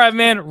 Yeah. All right,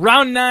 man.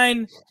 Round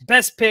 9,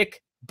 best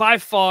pick by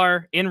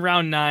far in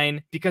round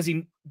 9, because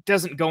he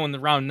doesn't go in the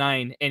round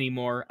 9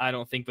 anymore, I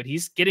don't think, but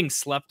he's getting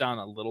slept on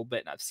a little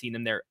bit, and I've seen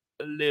him there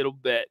a little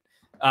bit.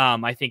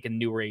 I think in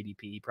newer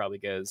ADP, he probably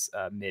goes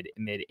mid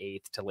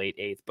 8th to late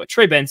 8th, but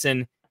Trey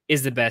Benson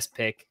is the best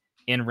pick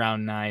in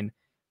round 9.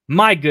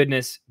 My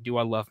goodness, do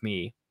I love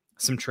me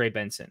some Trey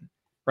Benson.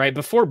 Right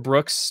before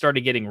Brooks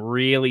started getting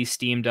really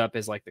steamed up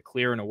as like the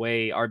clear and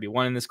away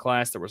RB1 in this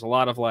class, there was a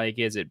lot of like,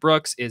 is it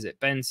Brooks? Is it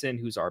Benson?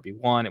 Who's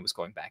RB1? It was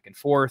going back and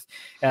forth.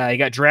 He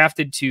got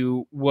drafted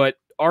to what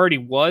already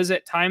was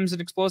at times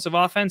an explosive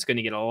offense, going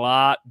to get a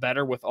lot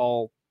better with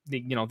all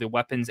the the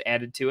weapons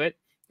added to it.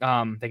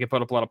 They can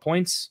put up a lot of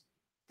points.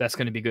 That's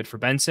going to be good for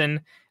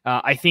Benson.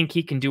 I think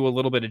he can do a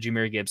little bit of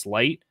Jahmyr Gibbs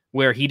light,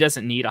 where he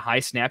doesn't need a high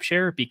snap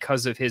share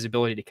because of his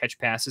ability to catch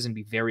passes and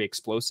be very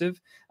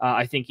explosive.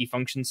 I think he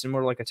functions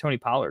similar like a Tony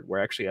Pollard,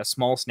 where actually a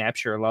small snap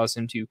share allows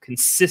him to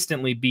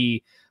consistently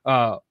be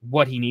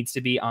what he needs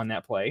to be on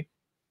that play,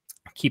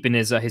 keeping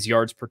his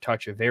yards per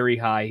touch very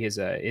high. His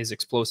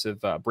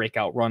explosive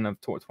breakout run of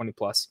 20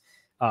 plus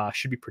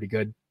should be pretty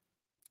good.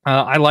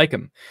 I like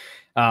him.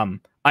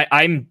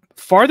 I'm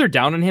farther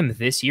down on him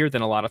this year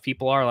than a lot of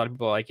people are. A lot of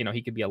people are like,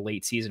 he could be a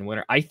late season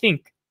winner. I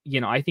think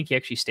he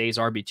actually stays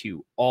RB2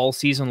 all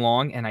season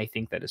long, and I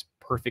think that is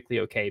perfectly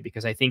okay,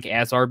 because I think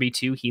as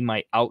RB2, he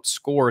might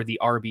outscore the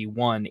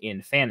RB1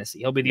 in fantasy.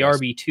 He'll be the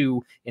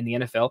RB2 in the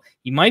NFL.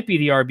 He might be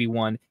the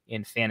RB1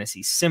 in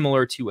fantasy,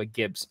 similar to a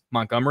Gibbs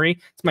Montgomery.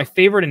 It's my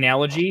favorite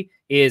analogy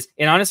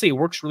and honestly, it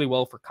works really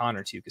well for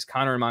Connor too, because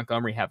Connor and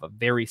Montgomery have a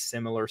very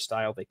similar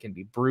style. They can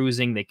be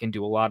bruising. They can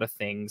do a lot of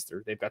things.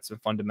 They've got some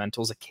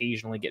fundamentals,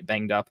 occasionally get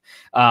banged up.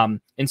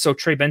 And so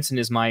Trey Benson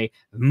is my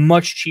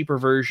much cheaper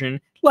version,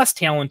 less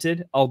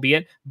talented,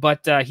 albeit, but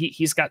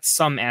he's got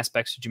some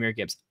aspects to Jahmyr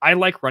Gibbs. I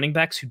like running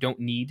backs who don't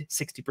need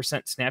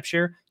 60% snap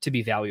share to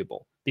be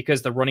valuable,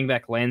 because the running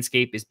back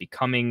landscape is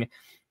becoming,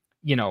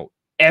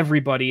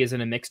 everybody is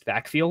in a mixed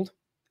backfield.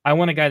 I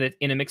want a guy that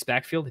in a mixed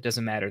backfield, it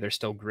doesn't matter. They're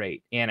still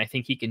great. And I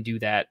think he can do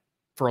that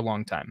for a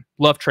long time.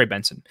 Love Trey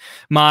Benson.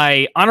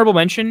 My honorable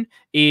mention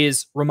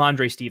is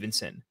Ramondre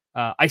Stevenson.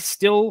 I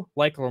still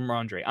like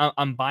Ramondre.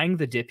 I'm buying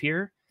the dip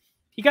here.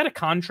 He got a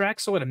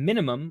contract, so at a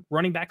minimum,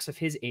 running backs of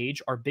his age,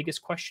 our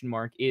biggest question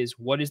mark is,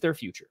 what is their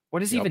future? What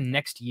does even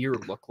next year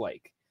look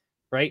like?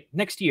 Right?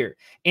 Next year.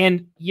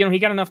 And, he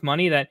got enough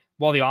money that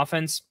while the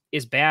offense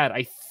is bad,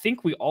 I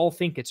think we all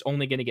think it's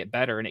only going to get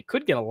better, and it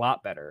could get a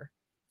lot better.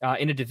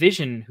 In a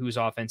division whose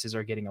offenses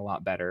are getting a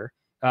lot better,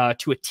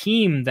 to a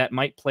team that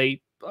might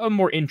play a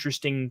more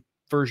interesting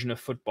version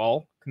of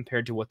football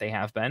compared to what they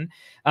have been.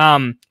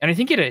 And I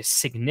think it had a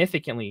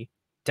significantly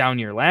down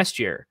year last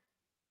year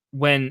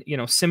when,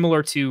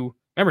 similar to,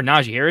 remember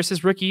Najee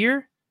Harris's rookie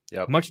year?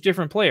 Yep. Much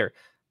different player.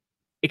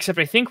 Except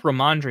I think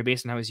Ramondre,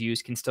 based on how he's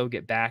used, can still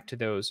get back to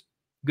those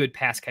good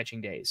pass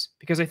catching days,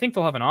 because I think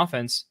they'll have an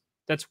offense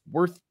that's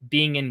worth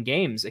being in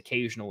games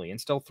occasionally and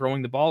still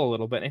throwing the ball a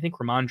little bit. And I think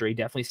Ramondre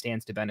definitely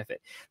stands to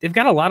benefit. They've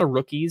got a lot of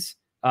rookies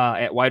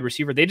at wide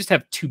receiver. They just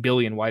have 2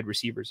 billion wide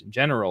receivers in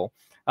general.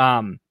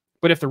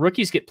 But if the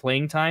rookies get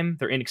playing time,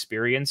 they're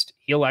inexperienced.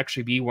 He'll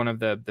actually be one of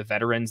the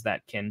veterans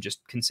that can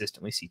just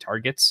consistently see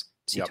targets,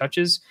 see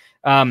touches.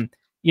 I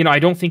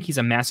don't think he's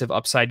a massive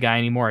upside guy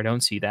anymore. I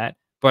don't see that.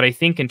 But I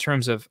think in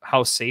terms of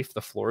how safe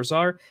the floors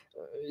are,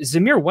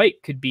 Zamir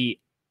White could be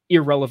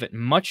irrelevant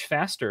much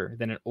faster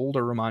than an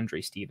older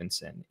Ramondre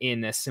Stevenson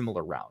in a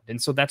similar round. And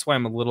so that's why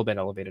I'm a little bit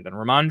elevated on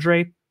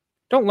Ramondre.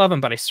 Don't love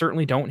him, but I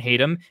certainly don't hate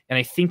him. And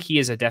I think he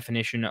is a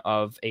definition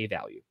of a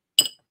value.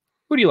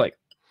 Who do you like?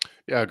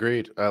 Yeah,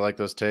 agreed. I like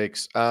those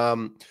takes.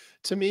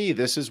 To me,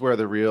 this is where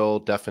the real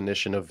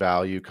definition of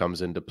value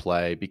comes into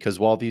play, because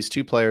while these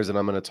two players that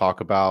I'm going to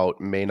talk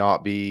about may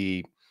not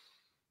be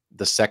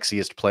the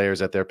sexiest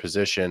players at their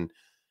position,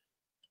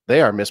 they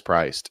are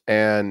mispriced.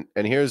 And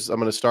here's, I'm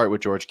going to start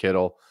with George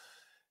Kittle.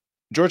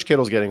 George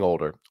Kittle's getting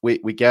older. We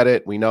get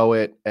it. We know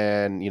it.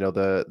 And,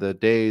 the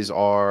days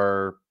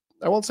are,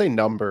 I won't say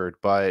numbered,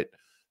 but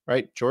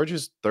right. George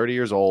is 30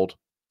 years old.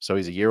 So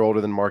he's a year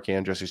older than Mark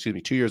Andrews,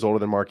 2 years older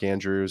than Mark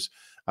Andrews.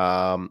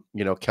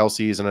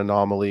 Kelsey is an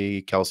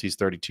anomaly. Kelsey's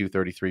 32,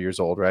 33 years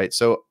old. Right.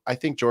 So I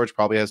think George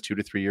probably has 2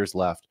 to 3 years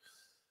left.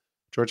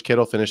 George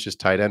Kittle finished as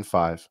tight end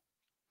 5.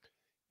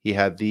 He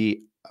had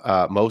the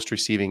most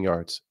receiving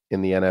yards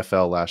in the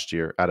NFL last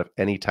year out of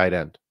any tight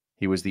end.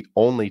 He was the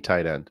only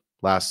tight end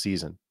last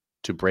season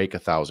to break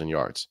 1,000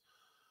 yards.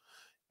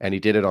 And he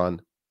did it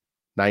on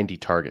 90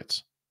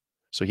 targets.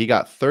 So he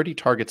got 30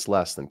 targets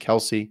less than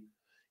Kelsey.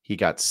 He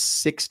got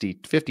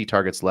 50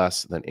 targets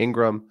less than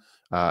Ingram.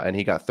 And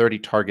he got 30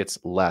 targets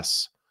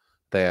less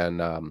than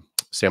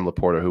Sam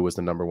Laporta, who was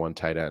the number 1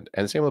 tight end.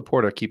 And Sam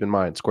Laporta, keep in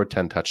mind, scored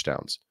 10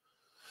 touchdowns.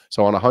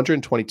 So on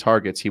 120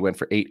 targets, he went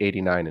for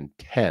 889 and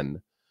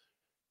 10.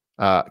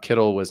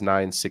 Kittle was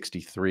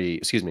 963.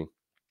 Excuse me.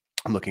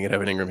 I'm looking at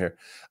Evan Ingram here.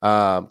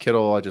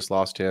 Kittle, I just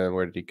lost him.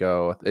 Where did he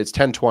go? It's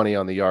 1020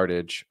 on the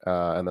yardage.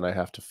 And then I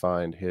have to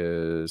find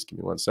his, give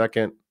me 1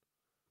 second.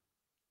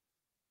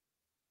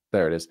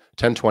 There it is,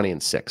 1020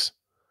 and 6.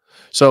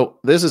 So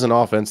this is an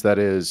offense that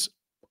is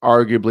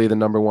arguably the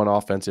number 1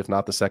 offense, if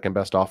not the second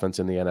best offense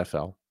in the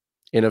NFL,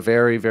 in a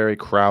very, very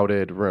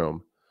crowded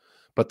room.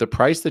 But the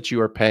price that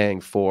you are paying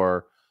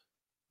for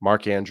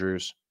Mark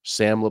Andrews,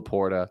 Sam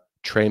Laporta,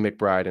 Trey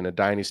McBride in a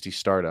dynasty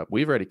startup,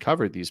 we've already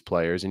covered these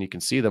players, and you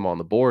can see them on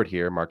the board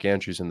here. Mark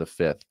Andrews in the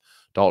 5th,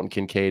 Dalton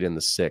Kincaid in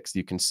the 6th.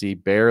 You can see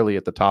barely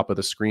at the top of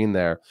the screen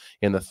there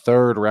in the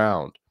 3rd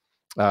round,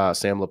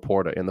 Sam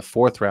Laporta. In the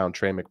 4th round,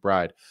 Trey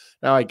McBride.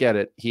 Now, I get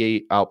it.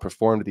 He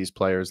outperformed these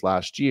players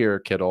last year,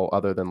 Kittle,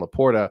 other than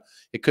Laporta.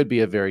 It could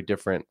be a very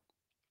different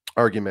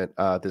argument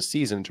this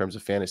season in terms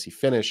of fantasy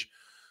finish.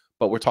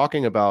 But we're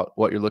talking about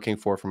what you're looking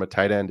for from a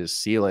tight end is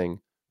ceiling.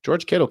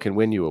 George Kittle can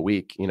win you a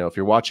week. You know, if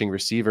you're watching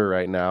Receiver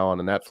right now on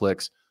a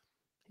Netflix,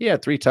 he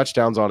had 3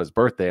 touchdowns on his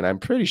birthday, and I'm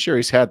pretty sure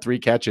he's had 3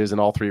 catches and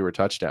all 3 were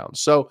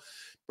touchdowns. So,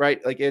 right,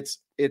 like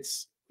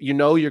it's you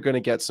know you're going to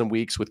get some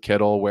weeks with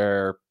Kittle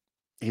where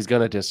he's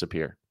going to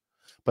disappear.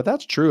 But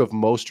that's true of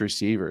most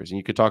receivers. And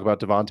you could talk about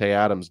Devontae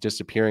Adams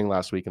disappearing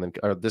last week and then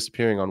or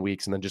disappearing on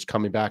weeks and then just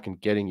coming back and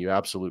getting you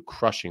absolute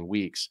crushing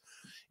weeks.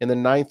 In the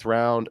 9th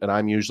round, and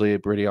I'm usually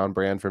pretty on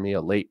brand for me,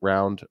 a late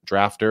round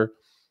drafter,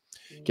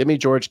 give me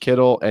George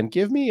Kittle and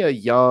give me a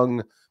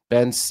young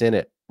Ben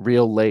Sinnott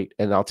real late.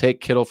 And I'll take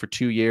Kittle for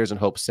 2 years and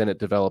hope Sinnott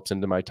develops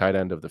into my tight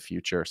end of the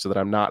future so that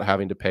I'm not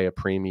having to pay a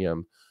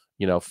premium,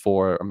 you know,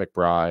 for a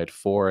McBride,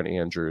 for an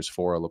Andrews,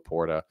 for a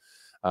Laporta.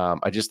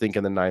 I just think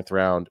in the 9th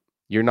round,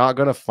 you're not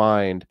going to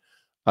find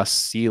a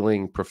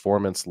ceiling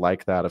performance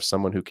like that of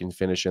someone who can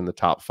finish in the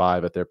top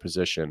 5 at their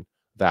position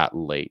that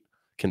late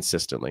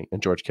consistently.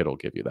 And George Kittle will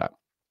give you that.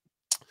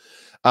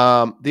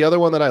 The other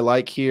one that I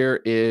like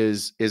here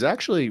is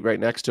actually right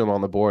next to him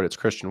on the board. It's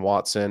Christian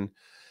Watson.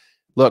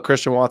 Look,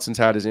 Christian Watson's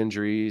had his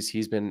injuries.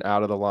 He's been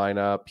out of the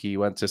lineup. He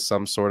went to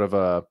some sort of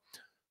a,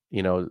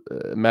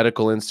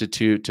 medical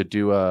institute to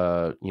do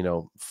a,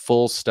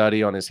 full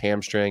study on his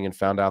hamstring and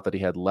found out that he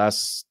had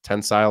less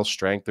tensile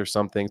strength or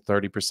something,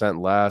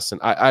 30% less.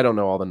 And I don't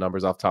know all the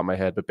numbers off the top of my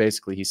head, but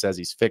basically he says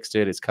he's fixed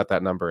it. He's cut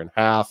that number in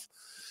half.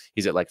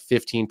 He's at like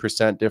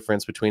 15%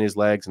 difference between his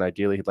legs. And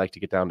ideally he'd like to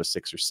get down to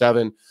 6 or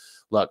 7.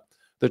 Look,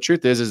 the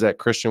truth is that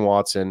Christian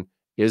Watson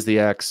is the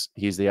X.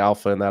 He's the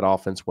alpha in that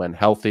offense when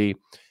healthy.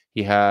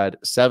 He had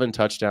 7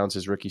 touchdowns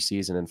his rookie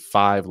season and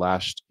 5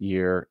 last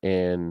year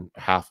in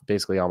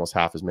basically almost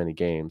half as many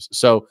games.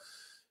 So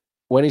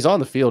when he's on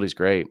the field, he's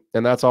great.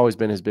 And that's always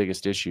been his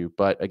biggest issue.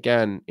 But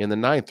again, in the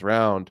 9th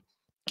round,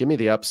 give me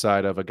the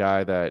upside of a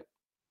guy that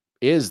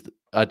is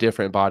a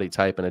different body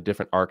type and a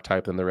different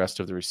archetype than the rest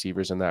of the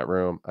receivers in that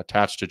room,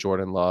 attached to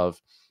Jordan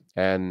Love.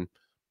 And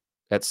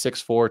at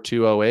 6'4",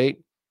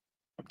 208,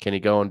 can he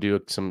go and do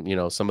some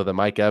of the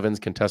Mike Evans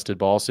contested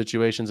ball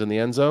situations in the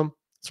end zone?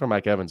 That's where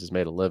Mike Evans has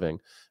made a living.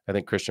 I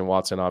think Christian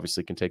Watson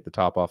obviously can take the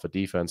top off of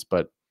defense,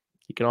 but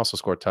he can also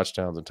score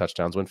touchdowns, and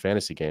touchdowns win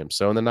fantasy games.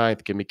 So in the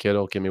 9th, give me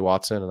Kittle, give me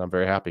Watson, and I'm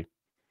very happy.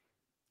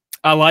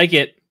 I like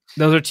it.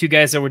 Those are 2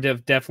 guys that would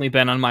have definitely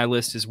been on my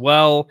list as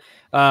well.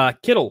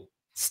 Kittle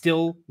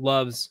still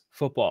loves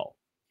football.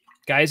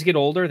 Guys get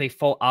older, they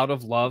fall out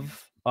of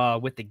love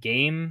with the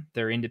game.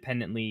 They're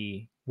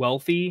independently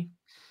wealthy.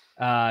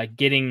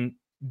 Getting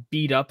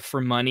beat up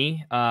for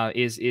money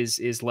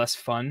is less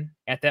fun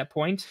at that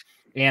point.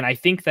 And I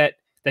think that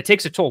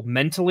takes a toll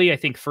mentally. I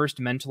think first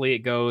mentally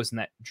it goes, and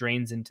that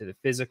drains into the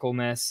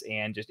physicalness,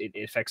 and just it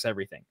affects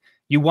everything.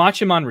 You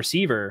watch him on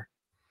receiver,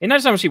 and not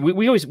just on receiver.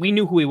 We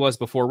knew who he was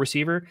before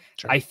receiver.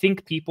 Sure. I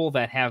think people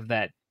that have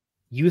that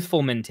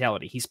youthful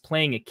mentality, he's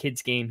playing a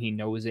kid's game, he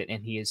knows it,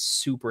 and he is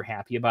super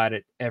happy about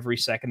it every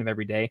second of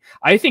every day.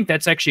 I think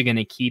that's actually going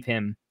to keep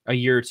him a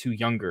year or 2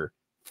 younger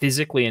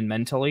physically and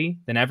mentally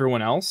than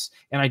everyone else.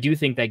 And I do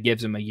think that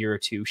gives him a year or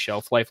 2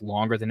 shelf life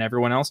longer than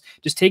everyone else.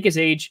 Just take his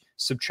age,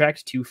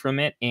 subtract 2 from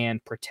it,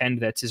 and pretend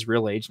that's his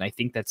real age. And I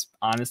think that's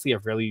honestly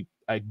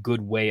a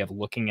good way of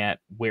looking at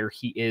where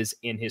he is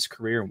in his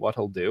career and what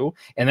he'll do.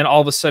 And then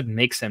all of a sudden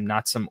makes him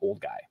not some old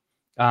guy.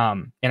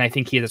 And I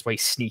think that's why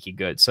he's sneaky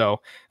good.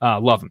 So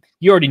love him.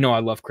 You already know I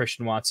love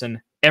Christian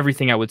Watson.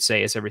 Everything I would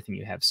say is everything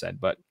you have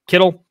said. But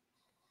Kittle,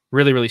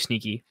 really, really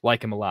sneaky.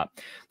 Like him a lot.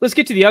 Let's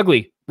get to the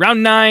ugly.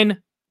 Round 9.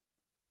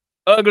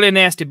 Ugly,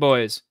 nasty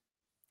boys.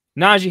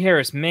 Najee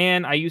Harris,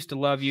 man, I used to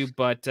love you,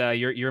 but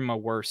you're my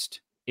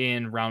worst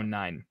in round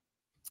 9.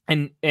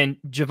 And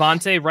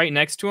Javonte right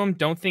next to him.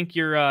 Don't think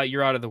you're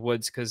out of the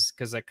woods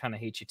because I kind of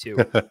hate you too.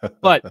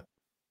 But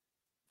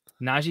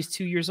Najee's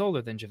 2 years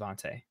older than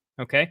Javonte.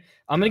 Okay.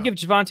 I'm going to give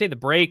Javonte the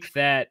break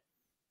that,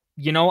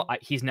 you know,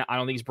 he's not, I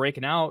don't think he's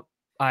breaking out.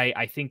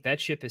 I think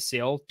that ship has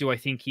sailed. Do I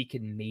think he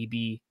can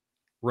maybe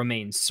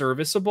remain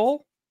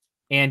serviceable?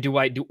 And do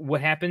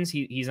what happens?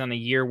 He's on a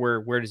year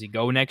where does he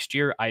go next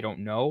year? I don't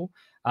know.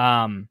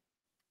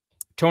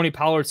 Tony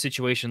Pollard's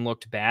situation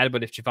looked bad,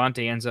 but if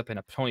Javonte ends up in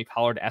a Tony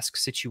Pollard-esque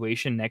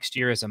situation next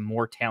year as a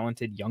more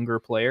talented, younger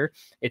player,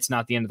 it's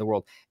not the end of the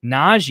world.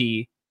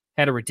 Najee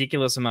had a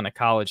ridiculous amount of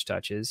college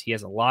touches. He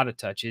has a lot of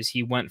touches.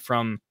 He went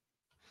from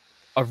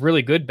a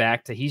really good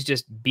back to he's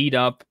just beat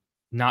up,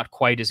 not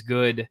quite as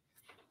good.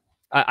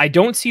 I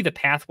don't see the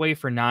pathway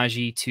for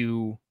Najee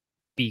to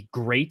be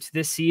great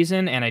this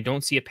season, and I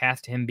don't see a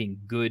path to him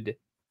being good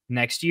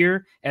next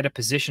year at a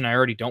position I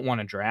already don't want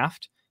to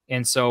draft.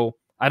 And so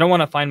I don't want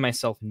to find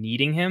myself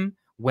needing him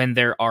when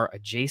there are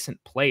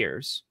adjacent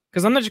players,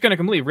 because I'm not just going to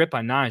completely rip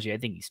on Najee. I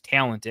think he's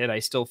talented. I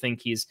still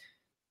think he's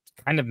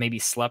kind of maybe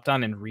slept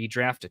on in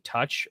redraft a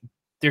touch.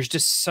 There's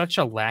just such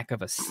a lack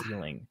of a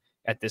ceiling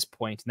at this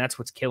point, and that's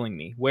what's killing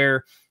me.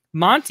 Where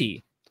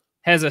Monty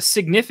has a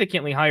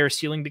significantly higher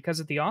ceiling because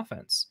of the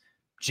offense.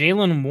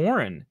 Jaylen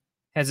Warren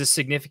has a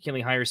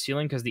significantly higher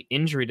ceiling because the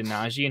injury to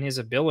Najee and his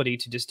ability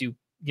to just do,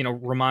 you know,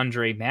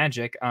 Ramondre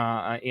magic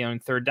in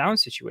third down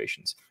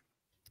situations.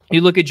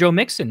 You look at Joe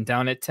Mixon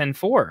down at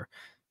 10-4.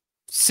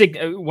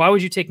 Why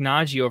would you take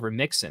Najee over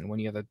Mixon when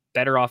you have a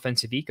better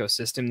offensive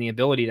ecosystem, the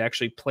ability to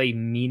actually play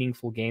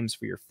meaningful games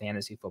for your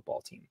fantasy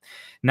football team?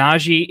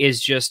 Najee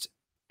is just,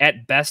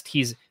 at best,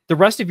 the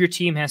rest of your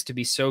team has to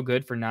be so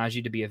good for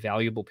Najee to be a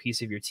valuable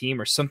piece of your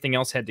team, or something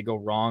else had to go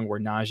wrong where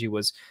Najee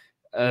was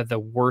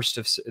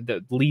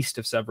the least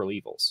of several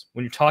evils.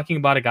 When you're talking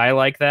about a guy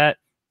like that,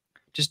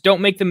 just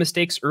don't make the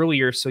mistakes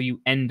earlier so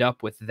you end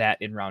up with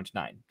that in round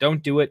 9.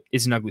 Don't do it.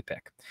 It's an ugly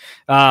pick.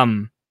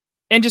 And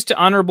just to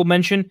honorable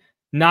mention,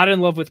 not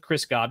in love with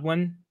Chris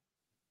Godwin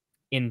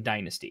in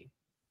Dynasty.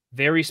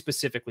 Very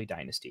specifically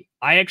Dynasty.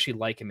 I actually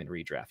like him in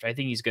redraft. I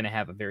think he's going to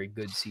have a very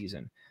good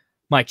season.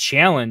 My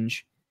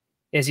challenge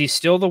is he's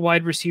still the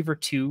wide receiver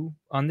 2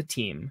 on the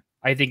team.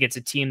 I think it's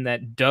a team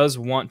that does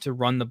want to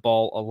run the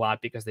ball a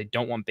lot because they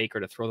don't want Baker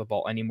to throw the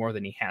ball any more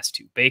than he has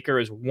to. Baker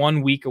is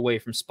 1 week away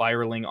from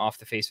spiraling off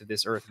the face of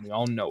this earth, and we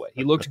all know it.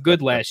 He looked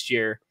good last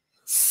year.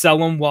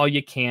 Sell him while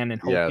you can and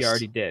hope he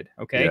already did.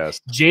 Okay.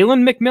 Yes.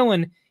 Jalen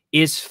McMillan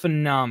is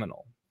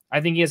phenomenal. I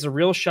think he has a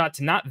real shot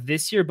to, not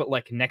this year, but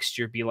like next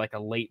year, be like a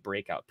late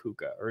breakout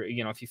Puka, or,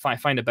 you know, if you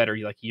find a better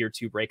like year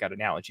 2 breakout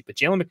analogy. But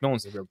Jalen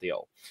McMillan's the real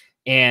deal.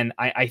 And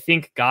I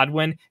think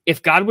Godwin,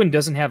 if Godwin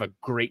doesn't have a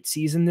great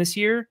season this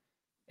year,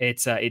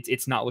 it's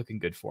not looking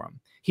good for him.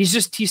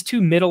 He's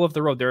too middle of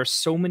the road. There are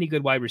so many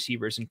good wide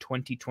receivers in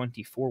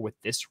 2024 with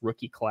this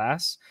rookie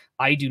class.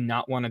 I do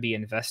not want to be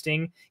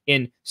investing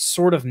in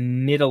sort of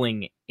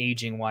middling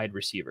aging wide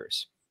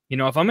receivers. You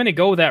know, if I'm going to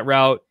go that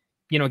route,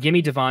 you know, give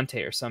me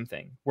Devontae or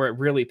something where it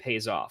really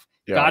pays off.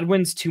 Yeah.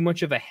 Godwin's too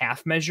much of a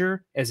half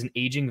measure as an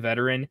aging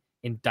veteran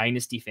in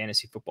Dynasty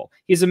fantasy football.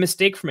 He's a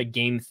mistake from a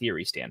game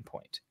theory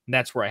standpoint. And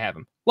that's where I have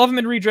him. Love him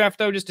in redraft,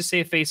 though, just to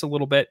save face a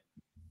little bit.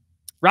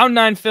 Round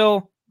 9,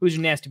 Phil, who's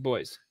your nasty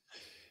boys?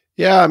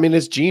 Yeah, I mean,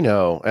 it's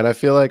Geno. And I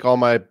feel like all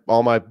my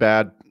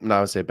bad,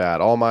 not to say bad,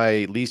 all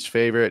my least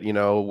favorite, you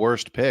know,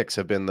 worst picks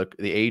have been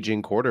the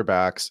aging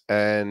quarterbacks.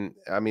 And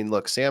I mean,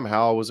 look, Sam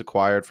Howell was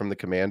acquired from the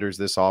Commanders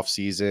this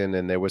offseason,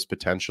 and there was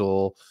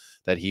potential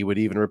that he would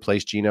even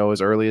replace Geno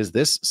as early as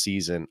this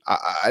season.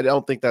 I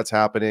don't think that's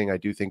happening. I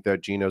do think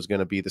that Geno's going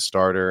to be the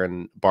starter,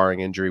 and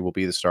barring injury will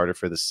be the starter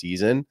for the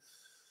season.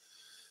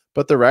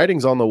 But the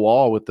writing's on the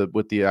wall with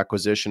the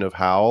acquisition of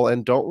Howell,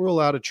 and don't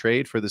rule out a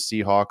trade for the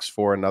Seahawks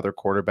for another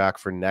quarterback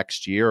for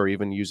next year, or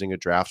even using a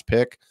draft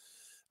pick.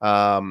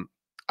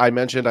 I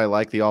mentioned I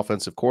like the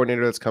offensive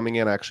coordinator that's coming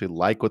in. I actually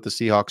like what the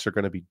Seahawks are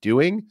going to be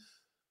doing.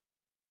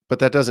 But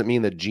that doesn't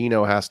mean that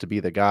Geno has to be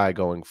the guy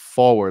going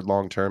forward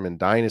long-term in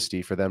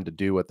Dynasty for them to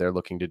do what they're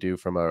looking to do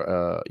from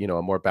a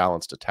more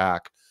balanced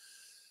attack.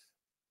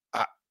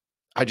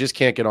 I just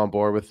can't get on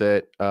board with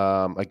it.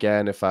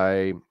 Again, if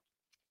I'm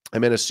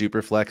in a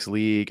super flex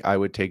league, I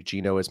would take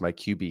Geno as my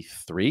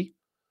QB3,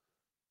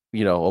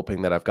 you know,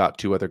 hoping that I've got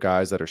 2 other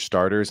guys that are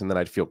starters, and then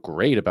I'd feel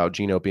great about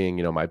Geno being,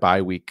 you know, my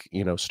bye week,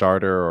 you know,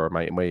 starter, or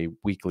my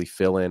weekly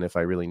fill-in if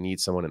I really need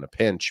someone in a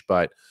pinch.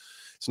 But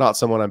it's not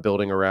someone I'm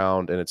building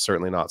around, and it's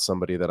certainly not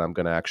somebody that I'm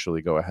going to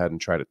actually go ahead and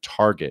try to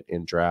target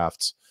in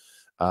drafts.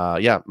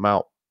 Yeah, I'm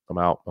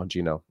out on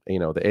Geno. You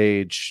know, the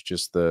age,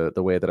 just the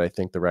way that I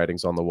think the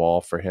writing's on the wall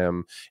for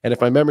him. And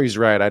if my memory's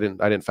right, I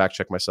didn't fact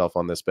check myself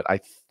on this, but I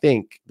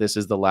think this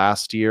is the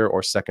last year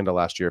or second to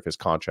last year of his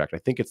contract. I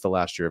think it's the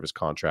last year of his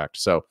contract.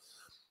 So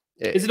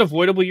is it a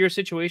voidable year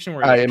situation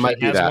where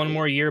he has one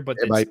more year, but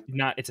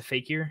it's a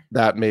fake year?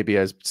 That maybe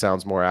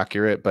sounds more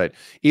accurate, but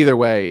either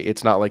way,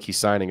 it's not like he's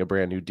signing a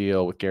brand new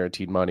deal with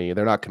guaranteed money.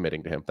 They're not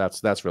committing to him.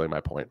 That's really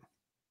my point.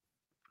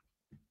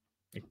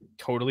 I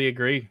totally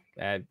agree.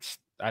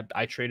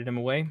 I traded him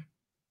away.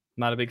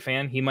 Not a big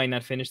fan. He might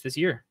not finish this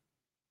year.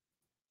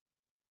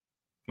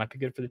 Might be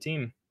good for the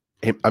team.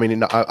 I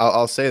mean,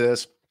 I'll say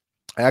this.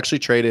 I actually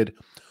traded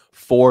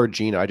for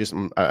Geno.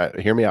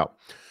 Hear me out.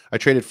 I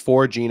traded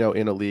for Geno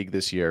in a league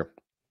this year.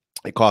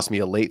 It cost me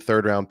a late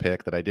 3rd round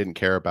pick that I didn't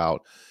care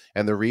about.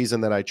 And the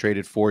reason that I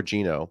traded for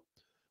Geno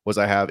was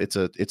it's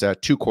a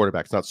 2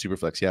 quarterbacks, not super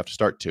flex. You have to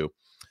start 2.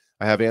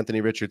 I have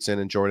Anthony Richardson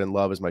and Jordan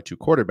Love as my 2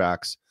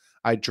 quarterbacks.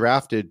 I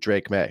drafted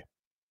Drake May.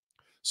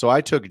 So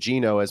I took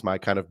Geno as my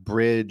kind of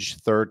bridge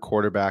 3rd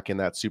quarterback in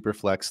that super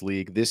flex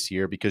league this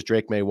year because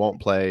Drake May won't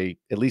play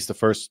at least the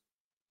first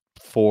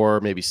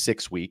 4, maybe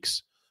 6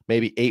 weeks,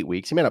 maybe 8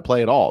 weeks. He may not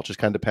play at all. It just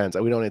kind of depends.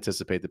 We don't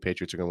anticipate the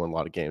Patriots are going to win a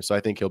lot of games. So I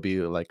think he'll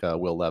be like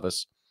Will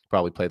Levis,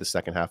 probably play the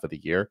second half of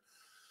the year.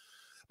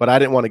 But I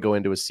didn't want to go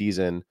into a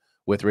season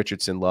with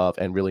Richardson, Love,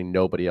 and really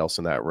nobody else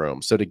in that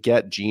room. So to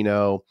get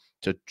Geno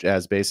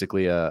as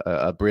basically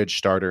a bridge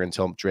starter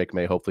until Drake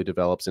May hopefully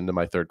develops into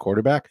my 3rd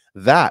quarterback,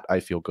 that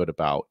I feel good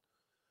about.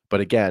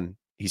 But again,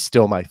 he's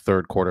still my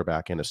 3rd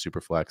quarterback in a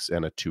super flex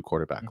and a 2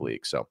 quarterback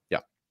league. So yeah.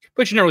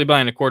 But you're not really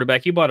buying a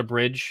quarterback. You bought a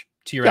bridge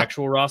to your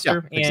actual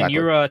roster, and exactly.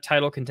 you're a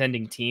title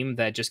contending team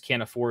that just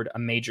can't afford a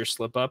major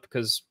slip up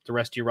because the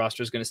rest of your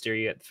roster is going to stare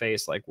you at the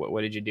face like,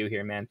 what did you do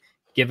here, man?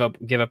 Give up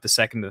the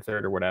 2nd, the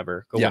 3rd, or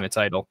whatever. Go win a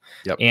title.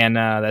 And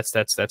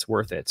that's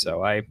worth it.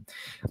 So I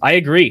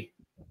agree.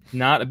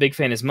 Not a big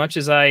fan. As much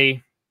as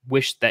I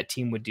wish that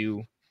team would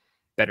do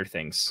better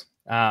things.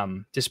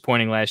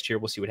 Disappointing last year.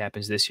 We'll see what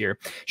happens this year.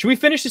 Should we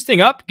finish this thing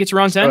up? Get to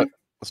round 10?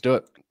 Let's do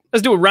it.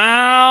 Let's do it.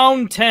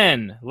 Round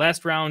 10.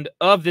 Last round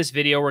of this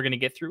video. We're going to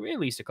get through at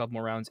least a couple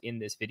more rounds in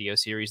this video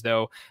series,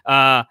 though.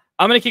 I'm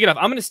going to kick it off.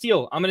 I'm going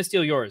to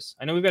steal yours.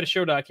 I know we've got a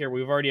show doc here.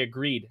 We've already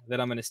agreed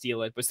that I'm going to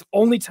steal it, but it's the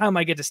only time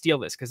I get to steal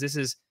this because this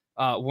is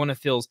one of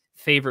Phil's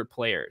favorite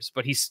players.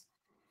 But he's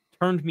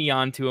turned me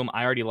on to him.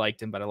 I already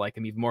liked him, but I like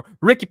him even more.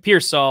 Ricky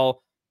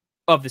Pearsall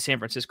of the San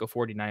Francisco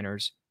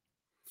 49ers.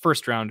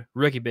 1st round,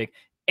 rookie big.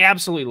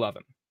 Absolutely love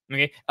him.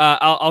 Okay.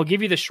 I'll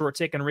give you the short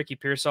take on Ricky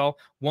Pearsall.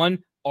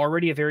 One,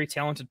 already a very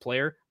talented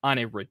player on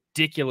a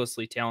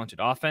ridiculously talented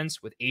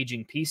offense with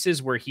aging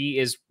pieces where he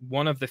is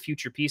one of the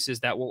future pieces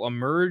that will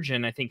emerge.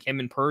 And I think him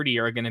and Purdy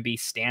are going to be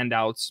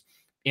standouts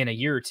in a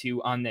year or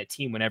 2 on that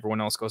team when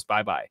everyone else goes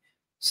bye-bye.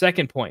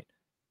 Second point,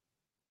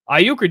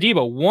 Ayuk or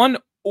Debo, one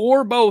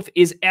or both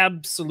is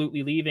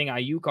absolutely leaving.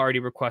 Ayuk already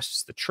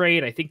requests the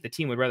trade. I think the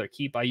team would rather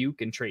keep Ayuk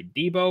and trade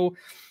Debo.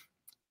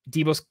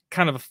 Debo's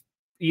kind of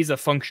he's a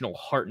functional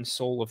heart and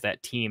soul of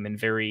that team in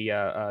very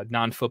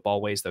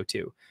non-football ways, though,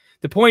 too.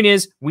 The point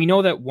is, we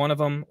know that one of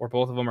them or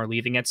both of them are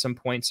leaving at some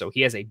point, so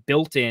he has a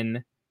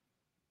built-in...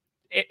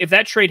 If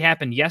that trade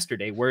happened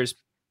yesterday, where's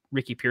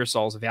Ricky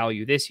Pearsall's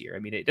value this year? I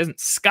mean, it doesn't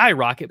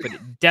skyrocket, but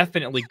it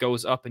definitely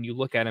goes up, and you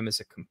look at him as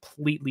a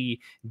completely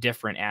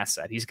different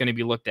asset. He's going to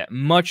be looked at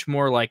much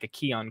more like a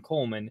Keon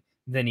Coleman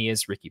than he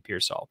is Ricky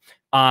Pearsall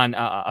on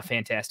a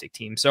fantastic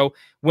team. So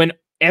when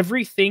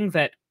everything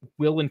that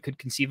will and could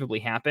conceivably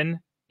happen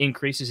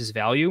increases his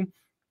value,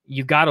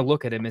 you got to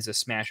look at him as a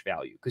smash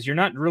value because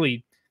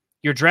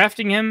you're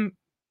drafting him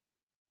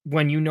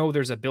when you know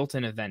there's a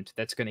built-in event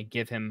that's going to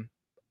give him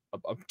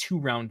a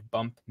 2-round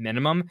bump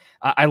minimum.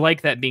 I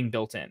like that being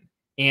built in.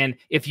 And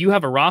if you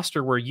have a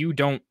roster where you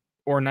don't,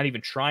 or not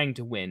even trying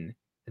to win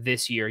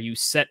this year, you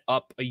set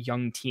up a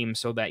young team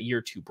so that year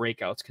 2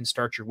 breakouts can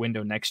start your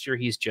window next year.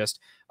 He's just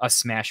a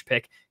smash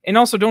pick. And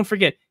also don't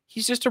forget,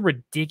 he's just a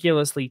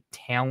ridiculously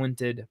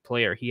talented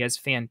player. He has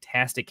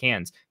fantastic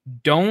hands.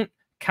 Don't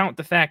count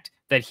the fact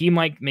that he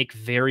might make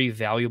very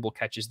valuable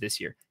catches this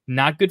year.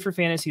 Not good for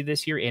fantasy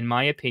this year, in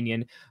my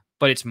opinion,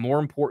 but it's more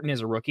important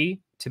as a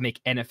rookie to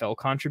make NFL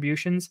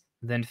contributions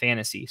than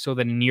fantasy. So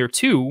that in year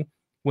 2,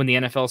 when the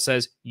NFL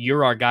says,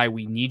 you're our guy,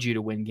 we need you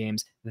to win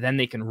games, then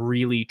they can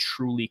really,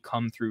 truly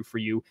come through for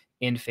you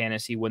in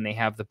fantasy when they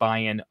have the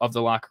buy-in of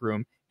the locker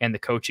room and the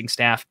coaching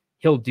staff.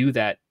 He'll do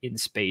that in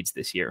spades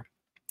this year.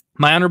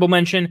 My honorable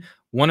mention,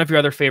 one of your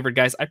other favorite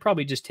guys, I'd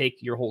probably just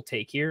take your whole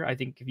take here. I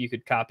think if you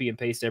could copy and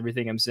paste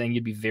everything I'm saying,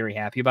 you'd be very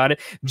happy about it.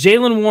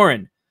 Jaylen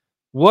Warren.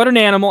 What an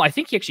animal. I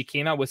think he actually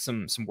came out with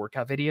some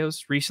workout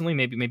videos recently.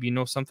 Maybe you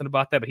know something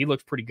about that, but he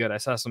looked pretty good. I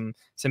saw some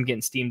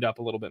getting steamed up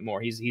a little bit more.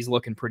 He's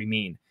looking pretty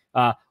mean.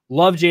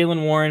 Love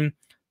Jaylen Warren.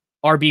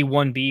 RB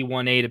 1B,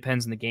 1A,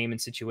 depends on the game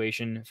and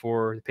situation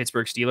for the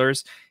Pittsburgh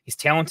Steelers. He's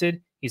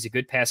talented. He's a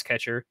good pass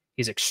catcher.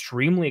 He's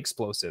extremely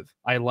explosive.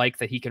 I like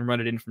that he can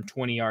run it in from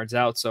 20 yards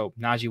out, so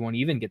Najee won't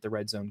even get the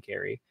red zone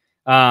carry.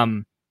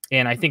 And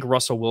I think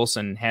Russell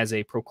Wilson has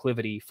a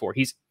proclivity for...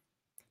 He's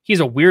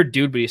a weird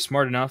dude, but he's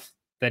smart enough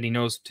that he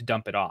knows to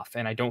dump it off.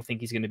 And I don't think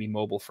he's going to be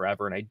mobile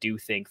forever. And I do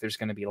think there's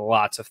going to be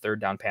lots of 3rd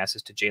down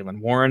passes to Jaylen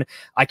Warren.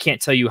 I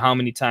can't tell you how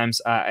many times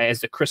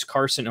as the Chris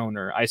Carson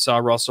owner, I saw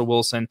Russell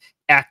Wilson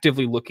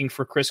actively looking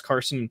for Chris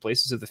Carson in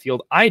places of the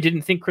field I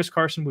didn't think Chris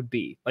Carson would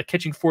be, like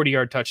catching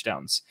 40-yard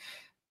touchdowns.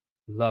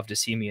 Love to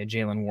see me a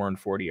Jaylen Warren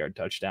 40-yard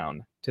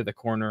touchdown to the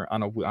corner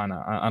on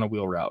a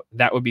wheel route.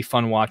 That would be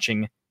fun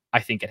watching.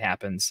 I think it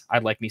happens.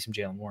 I'd like me some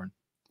Jaylen Warren.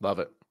 Love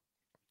it.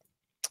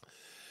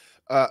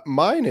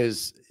 Mine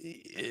is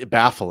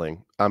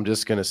baffling. I'm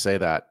just going to say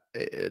that.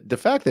 The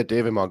fact that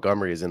David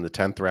Montgomery is in the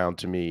 10th round,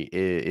 to me,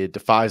 it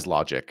defies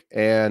logic.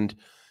 And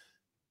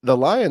the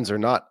Lions are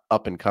not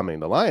up and coming.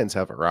 The Lions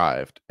have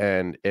arrived,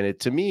 and it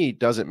to me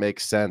doesn't make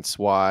sense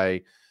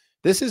why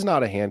this is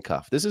not a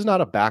handcuff. This is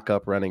not a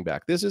backup running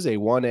back. This is a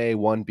 1A,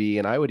 1B,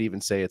 and I would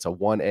even say it's a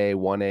 1A,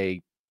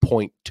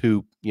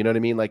 1A.2. You know what I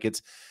mean? Like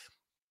it's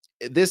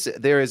this.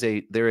 There is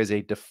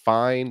a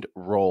defined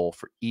role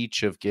for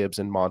each of Gibbs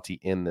and Monty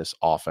in this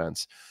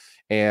offense,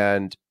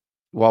 and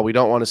while we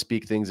don't want to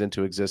speak things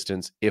into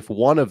existence, if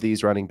one of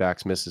these running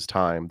backs misses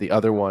time, the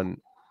other one,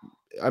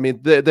 I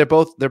mean, they're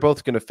both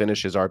going to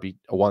finish as RB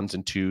ones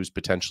and twos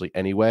potentially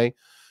anyway.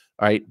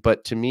 All right.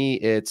 But to me,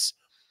 it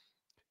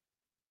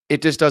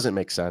just doesn't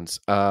make sense.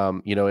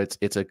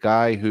 It's a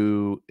guy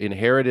who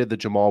inherited the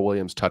Jamal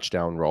Williams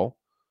touchdown role.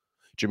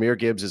 Jahmyr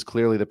Gibbs is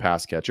clearly the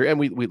pass catcher. And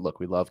we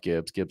love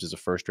Gibbs. Gibbs is a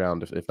first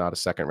round, if not a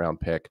second round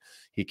pick.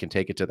 He can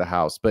take it to the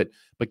house, but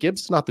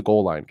Gibbs is not the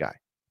goal line guy.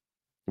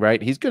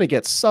 Right. He's going to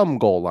get some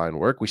goal line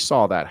work. We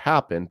saw that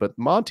happen, but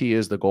Monty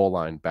is the goal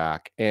line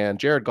back, and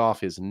Jared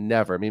Goff is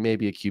never, I mean,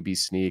 maybe a QB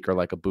sneak or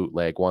like a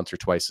bootleg once or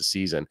twice a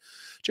season.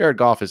 Jared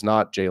Goff is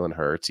not Jalen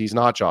Hurts. He's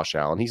not Josh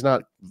Allen. He's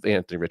not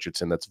Anthony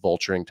Richardson that's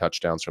vulturing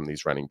touchdowns from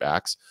these running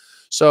backs.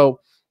 So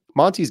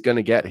Monty's going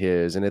to get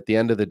his. And at the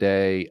end of the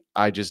day,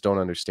 I just don't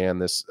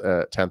understand this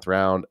 10th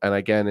round. And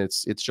again,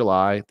 it's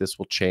July. This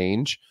will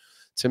change.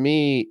 To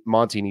me,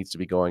 Monty needs to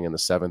be going in the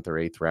 7th or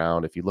 8th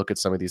round. If you look at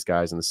some of these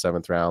guys in the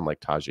 7th round, like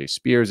Tajay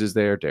Spears is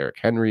there, Derrick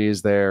Henry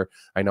is there.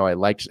 I know I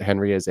liked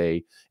Henry as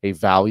a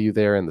value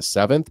there in the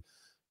 7th,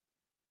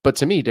 but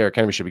to me, Derrick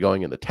Henry should be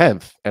going in the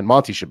 10th, and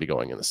Monty should be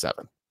going in the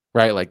 7th,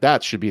 right? Like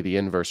that should be the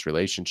inverse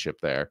relationship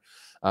there.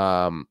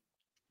 And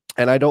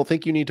I don't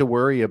think you need to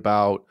worry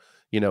about,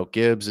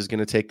 Gibbs is going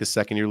to take the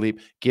second-year leap.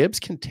 Gibbs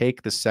can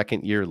take the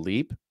second-year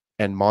leap,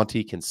 and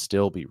Monty can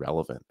still be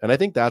relevant. And I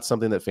think that's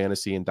something that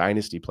fantasy and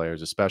dynasty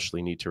players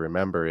especially need to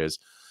remember is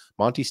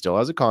Monty still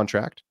has a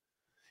contract.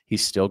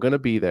 He's still going to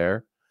be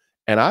there.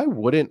 And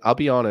I'll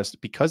be honest,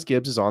 because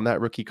Gibbs is on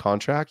that rookie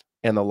contract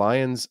and the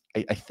Lions,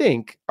 I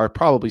think, are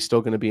probably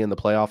still going to be in the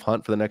playoff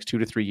hunt for the next 2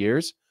 to 3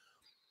 years.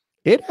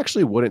 It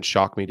actually wouldn't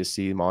shock me to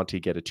see Monty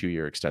get a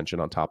 2-year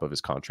extension on top of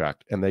his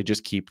contract. And they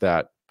just keep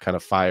that kind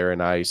of fire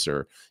and ice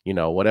or,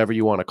 whatever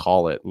you want to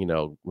call it,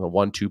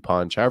 1-2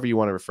 punch, however you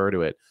want to refer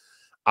to it.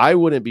 I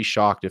wouldn't be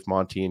shocked if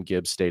Monty and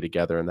Gibbs stay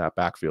together in that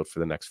backfield for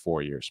the next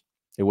 4 years.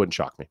 It wouldn't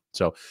shock me.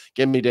 So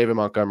give me David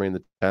Montgomery in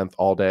the 10th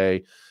all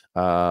day.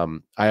 I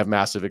have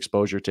massive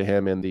exposure to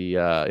him in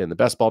the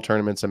best ball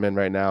tournaments I'm in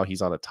right now.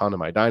 He's on a ton of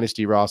my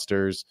dynasty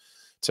rosters.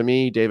 To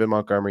me, David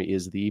Montgomery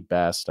is the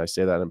best. I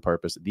say that on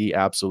purpose. The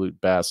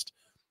absolute best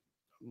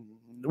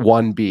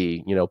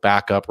 1B,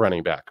 backup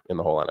running back in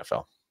the whole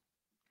NFL.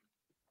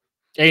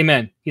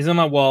 Amen. He's on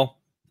my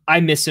wall. I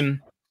miss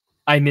him.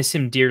 I miss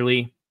him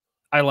dearly.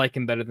 I like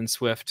him better than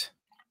Swift.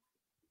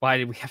 Why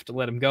did we have to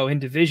let him go in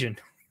division?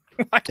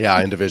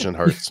 Yeah, in division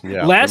hurts.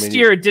 Yeah. Last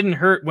year it didn't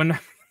hurt when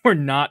we're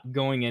not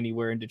going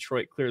anywhere, and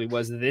Detroit clearly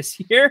was. This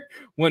year,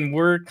 when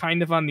we're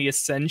kind of on the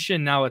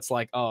ascension, now it's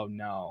like, oh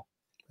no.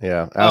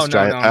 Yeah.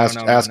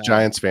 Ask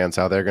Giants fans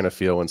how they're going to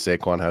feel when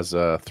Saquon has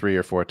 3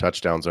 or 4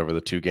 touchdowns over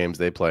the 2 games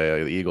they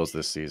play the Eagles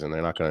this season.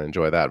 They're not going to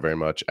enjoy that very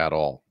much at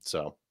all.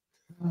 So.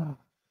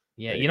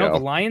 Yeah, the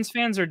Lions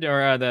fans or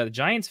the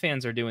Giants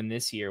fans are doing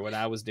this year what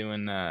I was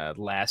doing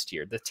last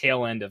year, the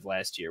tail end of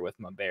last year with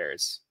my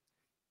Bears.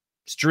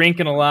 Just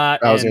drinking a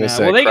lot. I was going to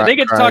say, they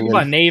get to talk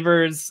about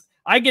neighbors.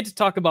 I get to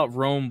talk about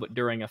Rome, but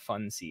during a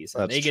fun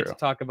season. They get to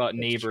talk about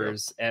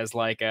neighbors as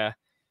like a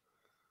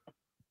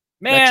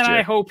man.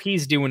 I hope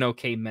he's doing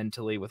okay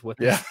mentally with what.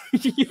 Yeah.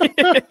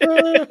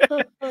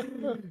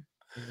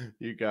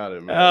 You got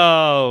it, man.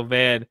 Oh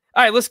man!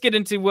 All right, let's get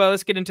into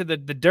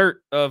the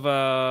dirt of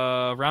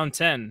round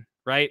 10.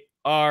 Right,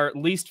 our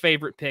least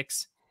favorite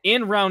picks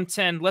in round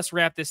 10. Let's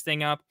wrap this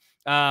thing up.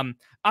 I'm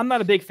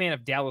not a big fan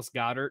of Dallas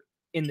Goedert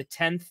in the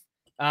 10th.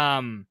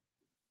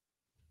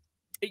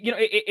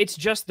 It's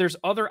just there's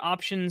other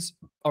options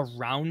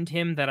around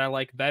him that I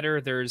like better.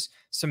 There's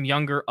some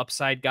younger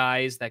upside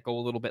guys that go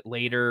a little bit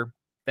later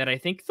that I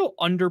think they'll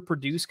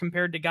underproduce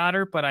compared to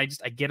Goedert, but I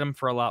get them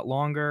for a lot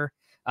longer.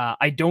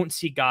 I don't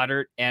see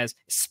Goedert as,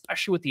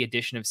 especially with the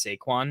addition of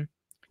Saquon.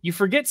 You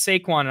forget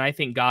Saquon, and I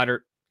think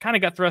Goedert kind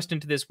of got thrust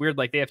into this weird,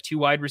 like they have 2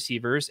 wide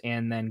receivers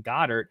and then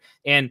Goedert.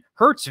 And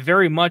Hurts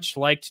very much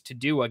liked to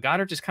do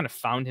Goedert just kind of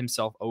found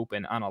himself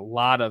open on a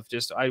lot of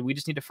we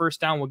just need a first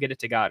down, we'll get it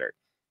to Goedert.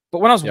 But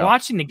when I was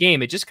watching the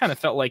game, it just kind of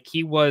felt like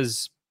he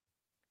was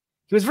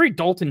very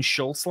Dalton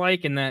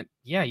Schultz-like in that,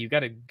 yeah, you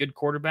got a good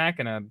quarterback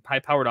and a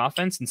high-powered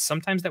offense, and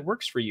sometimes that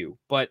works for you.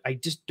 But I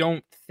just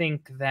don't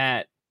think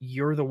that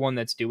you're the one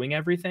that's doing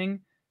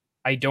everything.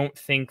 I don't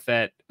think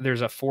that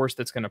there's a force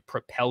that's going to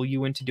propel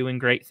you into doing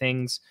great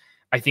things.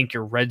 I think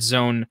your red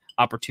zone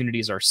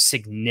opportunities are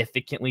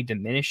significantly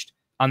diminished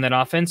on that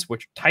offense,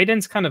 which tight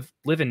ends kind of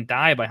live and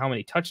die by how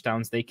many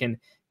touchdowns they can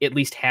at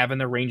least have in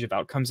their range of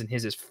outcomes. And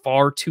his is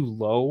far too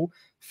low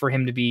for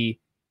him to be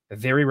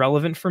very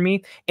relevant for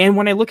me. And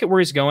when I look at where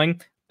he's going,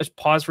 let's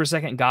pause for a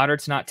second.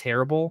 Goddard's not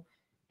terrible.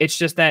 It's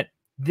just that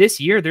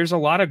this year there's a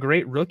lot of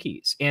great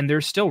rookies, and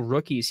there's still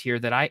rookies here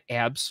that I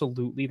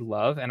absolutely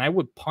love, and I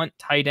would punt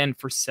tight end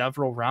for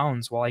several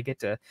rounds while I get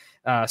to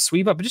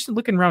sweep up. But just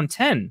look in round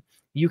 10,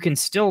 you can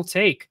still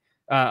take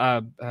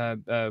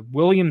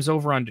Williams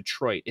over on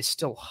Detroit, is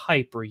still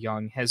hyper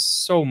young, has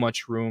so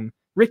much room.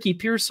 Ricky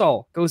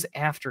Pearsall goes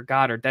after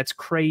Goddard. That's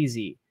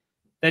crazy.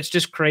 That's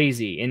just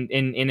crazy.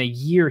 In a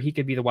year, he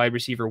could be the wide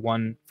receiver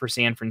 1 for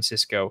San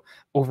Francisco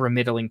over a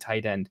middling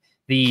tight end.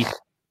 The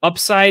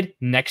upside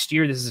next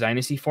year, this is a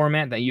dynasty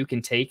format that you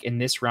can take in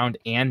this round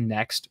and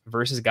next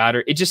versus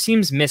Goddard. It just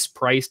seems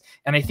mispriced,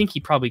 and I think he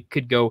probably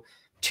could go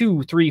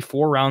 2, 3,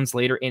 4 rounds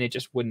later, and it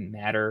just wouldn't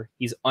matter.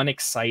 He's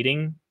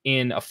unexciting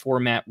in a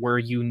format where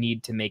you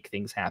need to make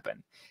things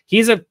happen.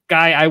 He's a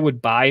guy I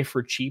would buy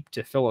for cheap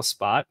to fill a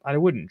spot. I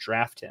wouldn't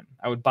draft him.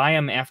 I would buy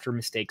him after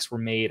mistakes were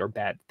made or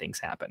bad things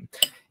happen.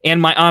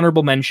 And my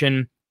honorable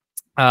mention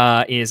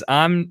is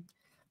I'm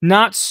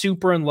not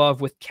super in love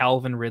with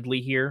Calvin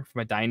Ridley here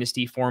from a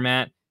dynasty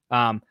format.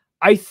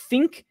 I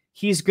think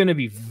he's going to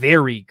be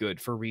very good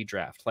for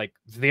redraft, like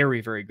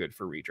very, very good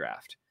for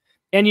redraft.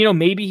 And, you know,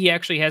 maybe he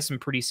actually has some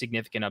pretty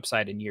significant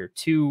upside in year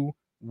 2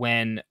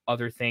 when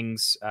other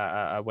things, who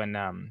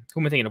am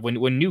I thinking of? When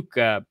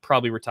Nuke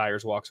probably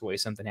retires, walks away,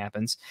 something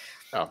happens.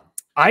 Oh.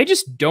 I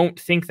just don't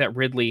think that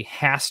Ridley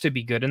has to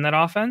be good in that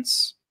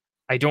offense.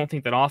 I don't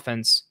think that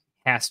offense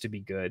has to be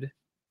good.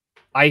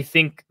 I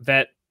think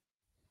that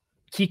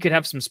he could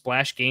have some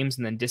splash games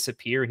and then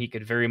disappear, and he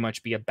could very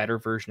much be a better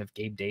version of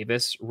Gabe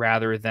Davis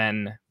rather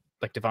than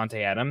like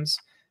Devontae Adams.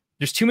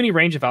 There's too many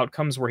range of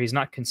outcomes where he's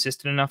not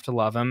consistent enough to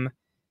love him,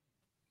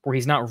 where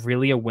he's not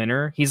really a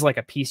winner. He's like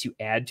a piece you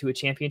add to a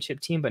championship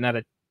team, but not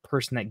a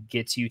person that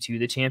gets you to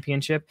the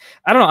championship.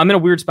 I don't know. I'm in a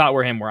weird spot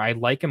where I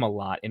like him a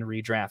lot in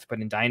redraft, but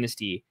in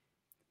Dynasty,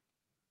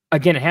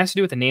 again, it has to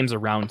do with the names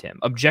around him.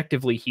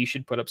 Objectively, he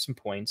should put up some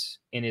points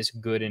and is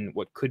good in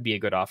what could be a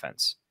good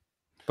offense.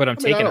 But I'm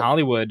taking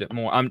Hollywood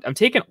more. I'm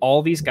taking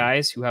all these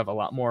guys who have a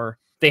lot more.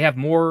 They have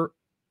more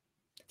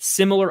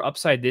similar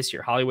upside this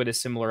year. Hollywood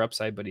is similar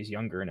upside, but he's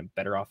younger and a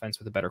better offense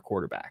with a better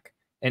quarterback.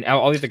 And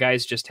all the other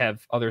guys just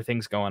have other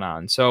things going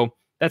on. So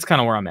that's kind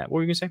of where I'm at. What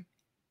were you going to say?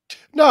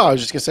 No, I was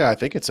just going to say, I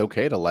think it's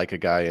okay to like a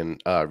guy in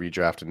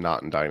redraft and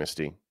not in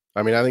Dynasty.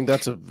 I mean, I think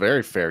that's a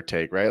very fair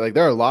take, right? Like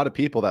there are a lot of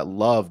people that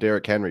love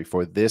Derrick Henry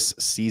for this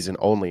season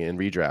only in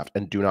redraft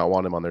and do not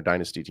want him on their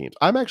Dynasty teams.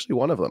 I'm actually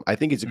one of them. I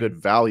think it's a good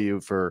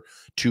value for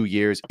 2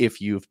 years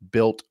if you've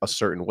built a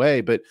certain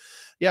way. But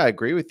yeah, I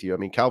agree with you. I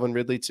mean, Calvin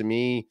Ridley to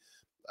me,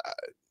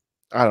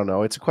 I don't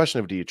know. It's a question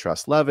of, do you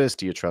trust Levis?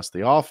 Do you trust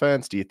the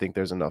offense? Do you think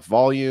there's enough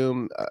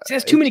volume?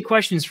 That's too many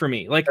questions for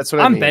me. Like that's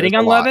what I'm betting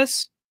on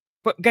Levis,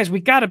 but guys,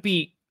 we got to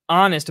be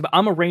honest about.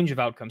 I'm a range of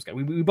outcomes guy.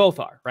 We both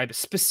are, right? But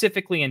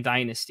specifically in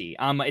Dynasty,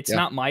 it's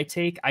not my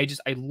take. I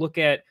look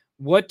at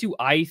what do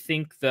I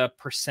think the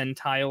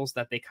percentiles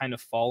that they kind of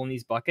fall in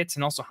these buckets,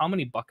 and also how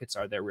many buckets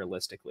are there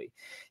realistically.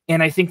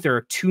 And I think there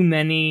are too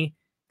many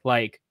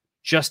like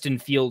Justin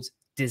Fields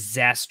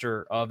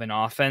disaster of an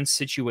offense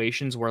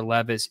situations where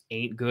Levis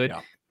ain't good.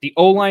 Yeah. The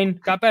O-line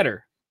got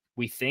better,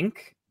 we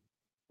think.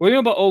 What do you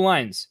know about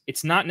O-lines?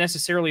 It's not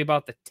necessarily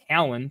about the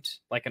talent,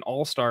 like an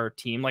all-star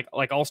team. Like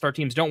all-star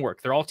teams don't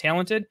work. They're all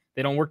talented.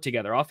 They don't work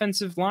together.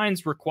 Offensive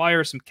lines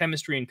require some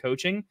chemistry and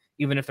coaching,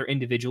 even if they're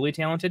individually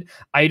talented.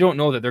 I don't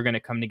know that they're going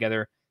to come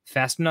together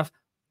fast enough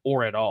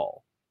or at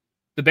all.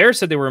 The Bears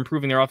said they were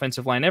improving their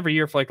offensive line every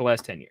year for like the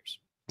last 10 years.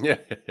 Yeah.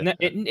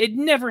 It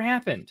never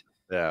happened.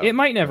 Yeah, it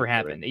might never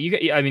happen.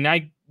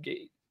 Right.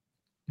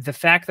 The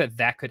fact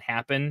that could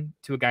happen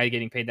to a guy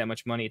getting paid that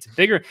much money, it's a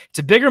bigger.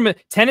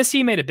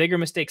 Tennessee made a bigger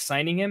mistake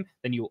signing him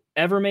than you'll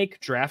ever make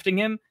drafting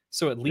him.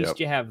 So at least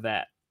you have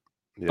that,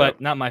 but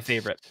not my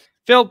favorite.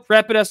 Phil,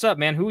 wrap us up,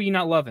 man. Who are you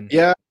not loving?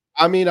 Yeah,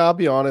 I mean, I'll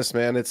be honest,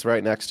 man. It's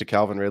right next to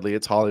Calvin Ridley.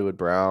 It's Hollywood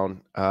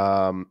Brown.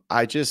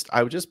 I just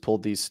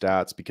pulled these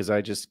stats because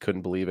I just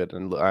couldn't believe it,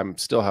 and I'm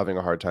still having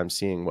a hard time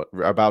seeing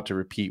about to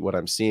repeat what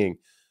I'm seeing.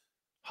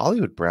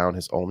 Hollywood Brown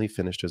has only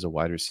finished as a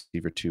wide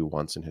receiver 2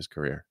 once in his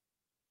career.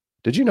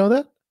 Did you know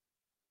that?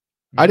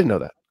 I didn't know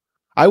that.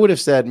 I would have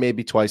said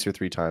maybe twice or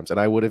 3 times, and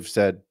I would have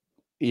said,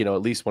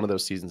 at least one of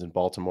those seasons in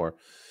Baltimore.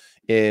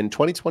 In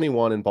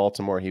 2021 in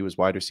Baltimore, he was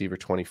wide receiver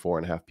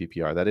 24.5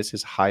 PPR. That is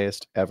his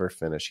highest ever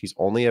finish. He's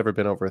only ever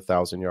been over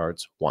 1,000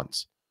 yards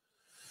once.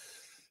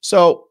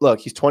 So, look,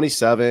 he's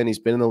 27. He's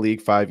been in the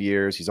league 5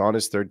 years. He's on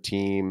his 3rd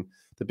team.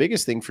 The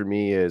biggest thing for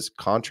me is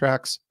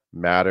contracts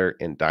matter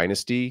in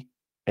Dynasty,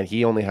 and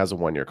he only has a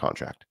 1-year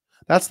contract.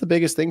 That's the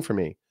biggest thing for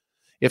me.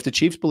 If the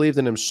Chiefs believed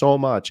in him so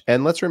much,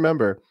 and let's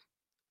remember,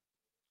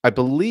 I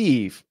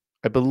believe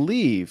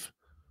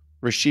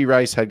Rashee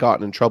Rice had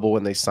gotten in trouble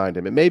when they signed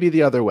him. It may be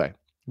the other way.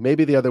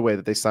 Maybe the other way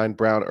that they signed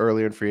Brown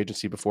earlier in free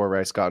agency before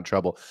Rice got in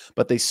trouble.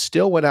 But they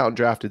still went out and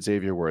drafted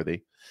Xavier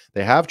Worthy.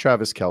 They have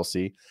Travis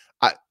Kelce.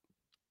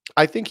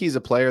 I think he's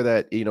a player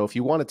that, if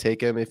you want to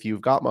take him, if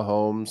you've got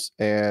Mahomes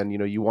and,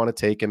 you want to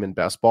take him in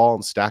best ball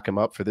and stack him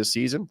up for this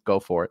season, go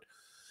for it.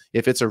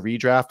 If it's a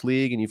redraft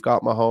league and you've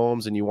got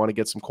Mahomes and you want to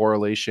get some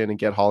correlation and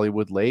get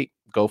Hollywood late,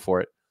 go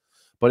for it.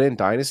 But in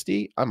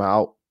Dynasty, I'm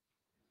out.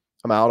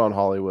 I'm out on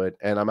Hollywood,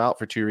 and I'm out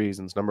for two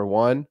reasons. Number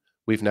one,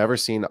 we've never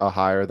seen a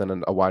higher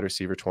than a wide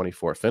receiver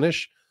 24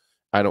 finish.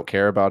 I don't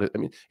care about it. I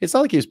mean, it's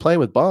not like he was playing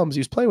with bums. He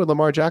was playing with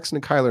Lamar Jackson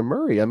and Kyler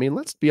Murray. I mean,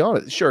 let's be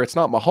honest. Sure, it's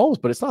not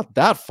Mahomes, but it's not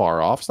that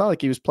far off. It's not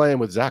like he was playing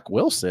with Zach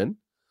Wilson.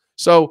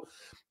 So,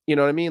 you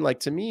know what I mean? Like,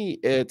 to me,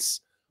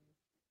 it's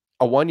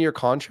a 1-year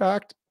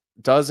contract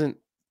doesn't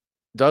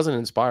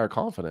inspire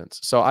confidence.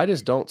 So I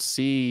just don't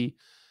see.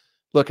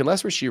 Look,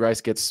 unless Rashee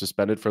Rice gets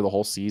suspended for the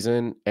whole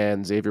season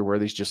and Xavier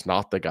Worthy's just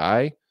not the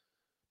guy,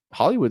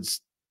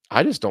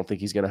 I just don't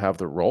think he's going to have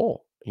the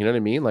role. You know what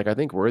I mean? Like, I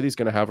think Worthy's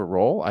going to have a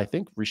role. I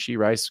think Rashee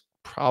Rice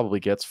probably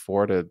gets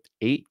 4 to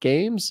 8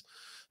 games.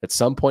 At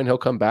some point, he'll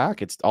come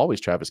back. It's always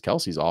Travis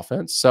Kelce's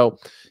offense. So,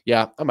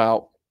 yeah, I'm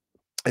out.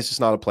 It's just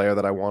not a player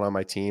that I want on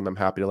my team. I'm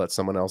happy to let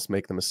someone else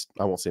make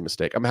I won't say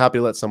mistake. I'm happy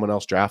to let someone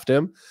else draft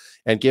him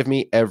and give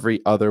me every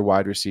other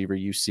wide receiver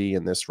you see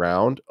in this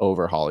round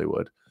over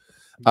Hollywood.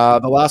 The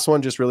last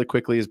one, just really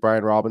quickly, is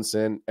Brian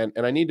Robinson. And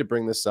I need to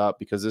bring this up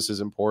because this is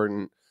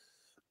important.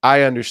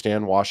 I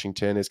understand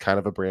Washington is kind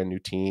of a brand new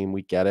team.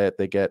 We get it.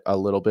 They get a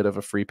little bit of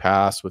a free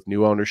pass with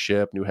new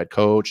ownership, new head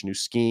coach, new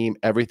scheme.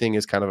 Everything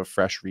is kind of a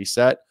fresh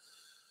reset.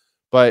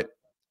 But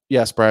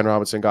yes, Brian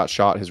Robinson got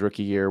shot his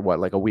rookie year,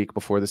 like a week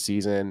before the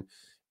season.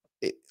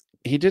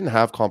 He didn't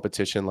have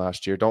competition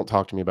last year. Don't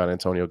talk to me about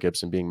Antonio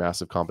Gibson being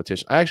massive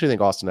competition. I actually think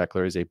Austin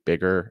Eckler is a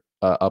bigger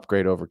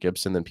upgrade over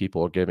Gibson than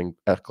people are giving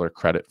Eckler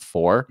credit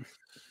for.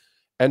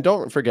 And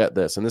don't forget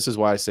this, and this is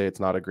why I say it's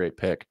not a great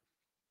pick.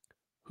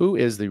 Who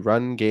is the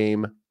run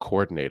game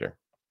coordinator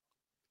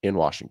in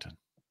Washington?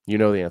 You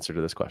know the answer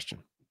to this question.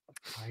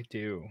 I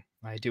do.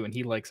 And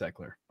he likes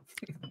Eckler.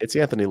 It's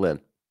Anthony Lynn.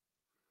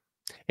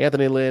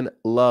 Anthony Lynn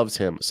loves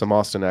him. Some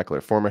Austin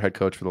Eckler, former head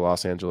coach for the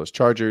Los Angeles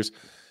Chargers.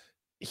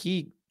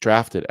 He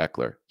drafted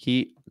Eckler.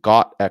 He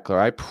got Eckler.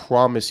 I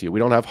promise you, we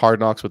don't have Hard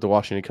Knocks with the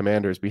Washington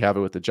Commanders. We have it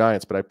with the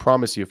Giants, but I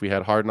promise you, if we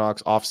had Hard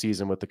Knocks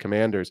offseason with the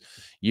Commanders,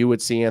 you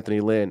would see Anthony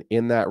Lynn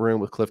in that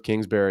room with Cliff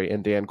Kingsbury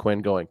and Dan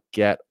Quinn going,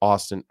 get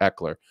Austin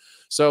Eckler.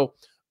 So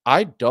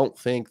I don't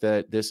think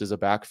that this is a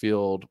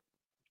backfield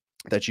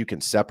that you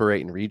can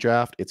separate and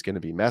redraft. It's going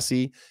to be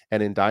messy.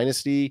 And in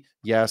Dynasty,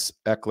 yes,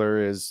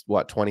 Eckler is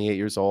 28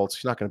 years old. So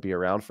he's not going to be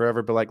around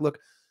forever. But like, look,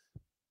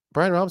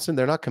 Brian Robinson,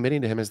 they're not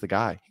committing to him as the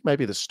guy. He might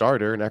be the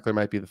starter and Eckler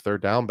might be the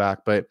third down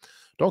back, but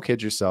don't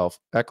kid yourself.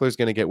 Eckler's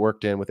going to get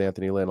worked in with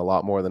Anthony Lynn a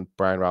lot more than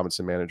Brian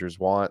Robinson managers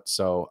want.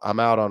 So I'm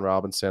out on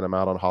Robinson. I'm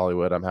out on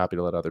Hollywood. I'm happy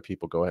to let other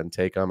people go ahead and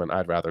take them. And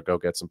I'd rather go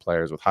get some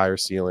players with higher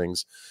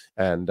ceilings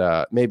and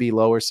maybe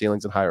lower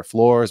ceilings and higher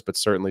floors, but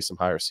certainly some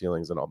higher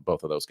ceilings than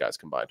both of those guys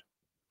combined.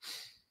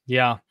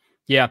 Yeah.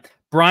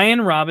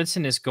 Brian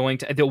Robinson is going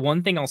to, the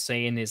one thing I'll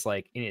say in his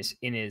not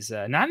in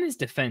his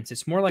defense,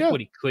 it's more like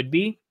what he could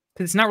be,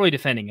 because it's not really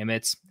defending him.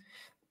 It's,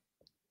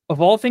 of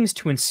all things,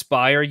 to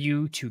inspire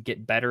you to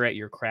get better at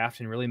your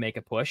craft and really make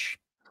a push.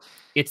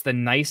 It's the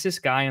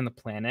nicest guy on the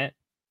planet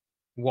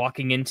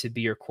walking in to be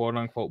your quote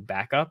unquote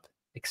backup,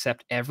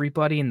 except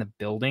everybody in the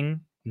building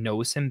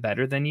knows him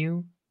better than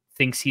you,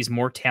 thinks he's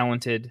more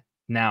talented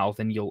now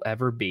than you'll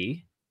ever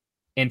be,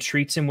 and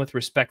treats him with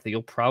respect that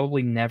you'll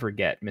probably never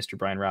get, Mr.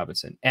 Brian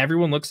Robinson.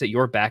 Everyone looks at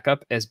your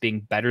backup as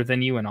being better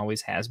than you and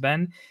always has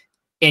been.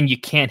 And you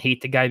can't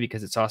hate the guy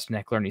because it's Austin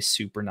Eckler and he's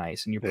super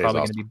nice. And you're probably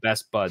going to be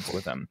best buds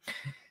with him.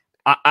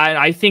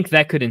 I think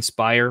that could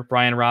inspire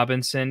Brian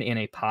Robinson in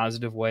a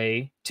positive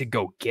way to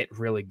go get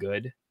really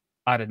good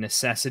out of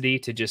necessity,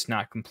 to just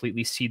not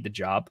completely cede the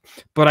job.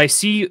 But I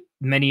see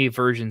many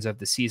versions of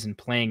the season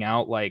playing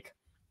out. Like,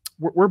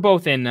 we're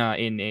both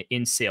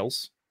in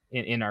sales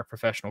in our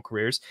professional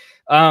careers.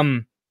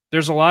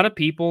 There's a lot of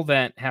people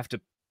that have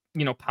to,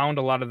 pound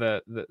a lot of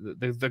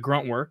the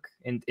grunt work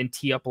and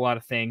tee up a lot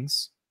of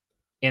things.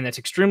 And that's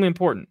extremely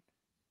important.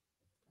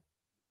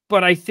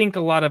 But I think a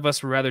lot of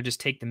us would rather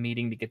just take the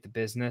meeting to get the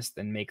business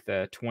than make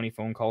the 20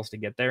 phone calls to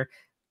get there.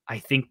 I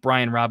think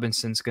Brian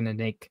Robinson's going to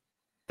make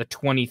the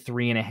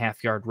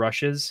 23.5-yard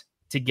rushes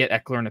to get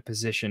Eckler in a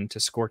position to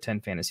score 10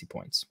 fantasy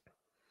points.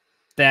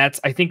 I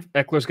think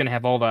Eckler's going to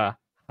have all the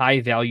high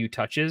value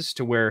touches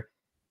to where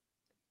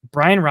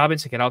Brian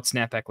Robinson could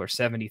outsnap Eckler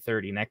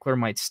 70-30, and Eckler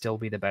might still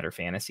be the better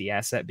fantasy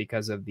asset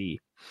because of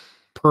the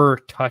per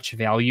touch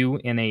value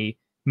in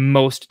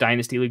most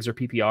dynasty leagues or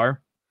PPR.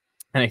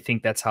 And I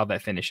think that's how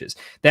that finishes.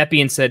 That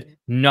being said,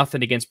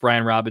 nothing against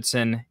Brian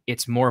Robinson.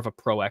 It's more of a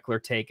pro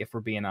Eckler take, if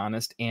we're being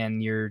honest,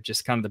 and you're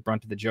just kind of the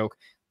brunt of the joke.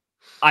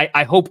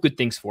 I hope good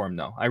things for him,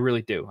 though. I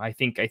really do. I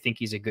think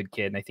he's a good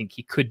kid, and I think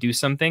he could do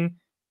something,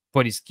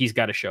 but he's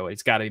got to show it.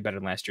 It's got to be better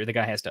than last year. The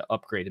guy has to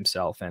upgrade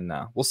himself, and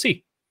we'll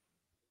see.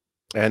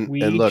 And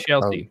look,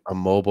 a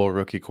mobile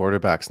rookie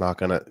quarterback's not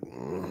going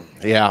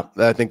to. Yeah,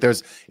 I think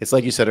it's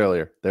like you said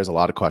earlier, there's a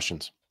lot of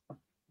questions.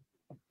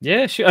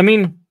 Yeah, I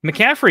mean,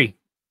 McCaffrey.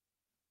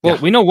 Well,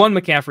 we know one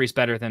McCaffrey's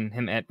better than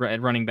him at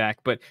running back,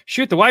 but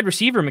shoot, the wide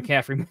receiver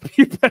McCaffrey might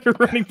be a better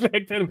running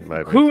back than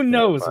him. Who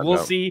knows? We'll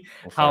see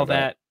how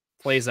that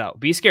plays out.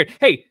 Be scared.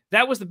 Hey,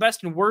 that was the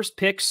best and worst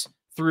picks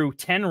through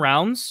 10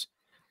 rounds.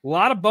 A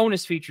lot of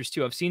bonus features,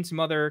 too. I've seen some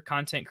other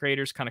content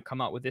creators kind of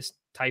come out with this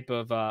type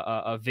of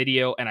a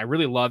video, and I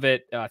really love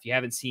it. If you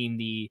haven't seen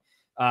the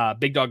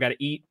Big Dog Gotta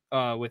Eat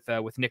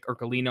with Nick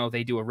Ercolino,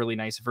 they do a really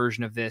nice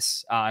version of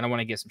this, and I want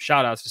to give some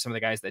shout outs to some of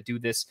the guys that do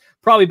this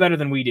probably better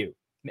than we do.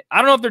 I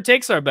don't know if their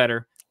takes are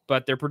better,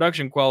 but their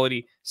production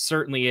quality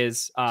certainly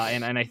is,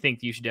 and I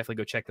think you should definitely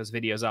go check those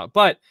videos out.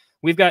 But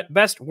we've got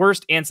best,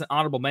 worst, and some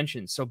honorable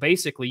mentions. So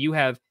basically, you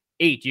have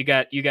 8. You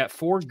got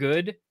 4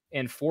 good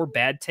and 4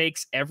 bad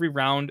takes every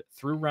round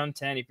through round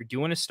 10. If you're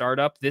doing a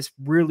startup, this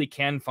really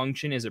can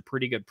function as a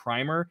pretty good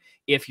primer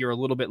if you're a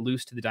little bit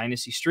loose to the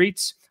Dynasty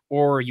streets,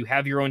 or you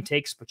have your own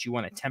takes, but you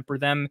want to temper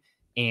them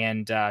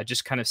and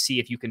just kind of see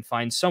if you can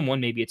find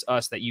someone, maybe it's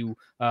us, that you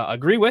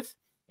agree with,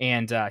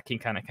 and can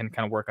kind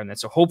of work on that.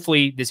 So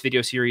hopefully this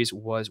video series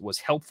was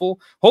helpful.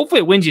 Hopefully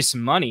it wins you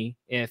some money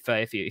if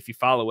you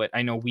follow it.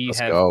 I know we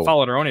have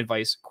followed our own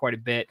advice quite a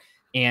bit.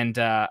 And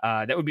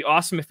that would be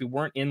awesome if we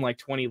weren't in like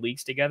 20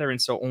 leagues together. And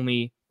so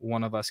only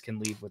one of us can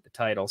leave with the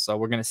title. So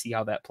we're going to see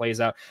how that plays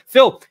out.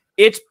 Phil,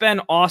 it's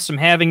been awesome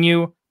having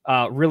you.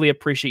 Really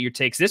appreciate your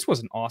takes. This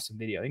was an awesome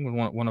video. I think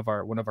one of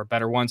our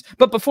better ones.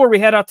 But before we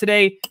head out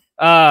today,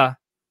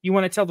 you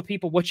want to tell the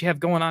people what you have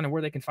going on and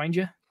where they can find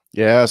you?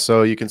 Yeah,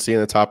 so you can see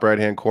in the top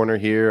right-hand corner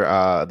here,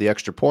 the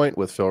Extra Point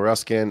with Phil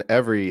Ruskin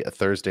every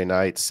Thursday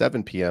night,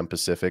 7 p.m.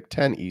 Pacific,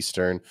 10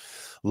 Eastern,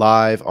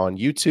 live on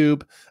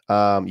YouTube.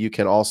 You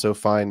can also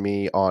find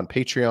me on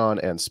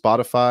Patreon and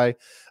Spotify.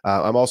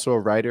 I'm also a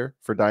writer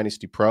for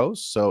Dynasty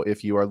Pros, so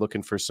if you are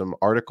looking for some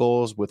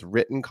articles with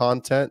written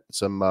content,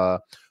 some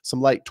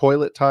light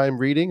toilet time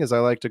reading, as I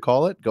like to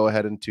call it, go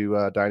ahead into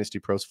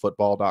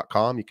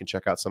dynastyprosfootball.com. You can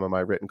check out some of my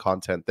written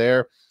content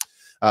there.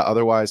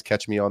 Otherwise,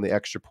 catch me on the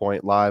Extra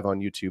Point live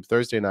on YouTube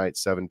Thursday night,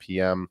 7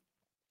 p.m.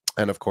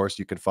 And of course,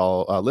 you can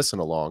listen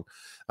along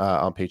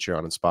on Patreon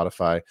and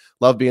Spotify.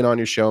 Love being on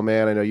your show,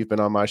 man. I know you've been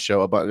on my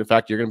show, but in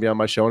fact, you're going to be on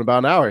my show in about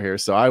an hour here.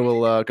 So I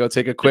will go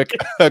take a quick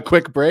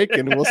break,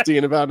 and we'll see you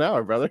in about an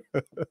hour, brother.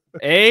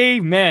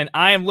 Amen.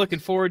 I am looking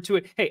forward to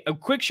it. Hey, a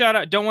quick shout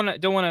out. Don't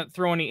want to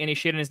throw any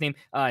shade in his name.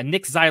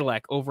 Nick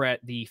Zylek over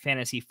at the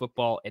Fantasy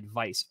Football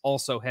Advice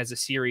also has a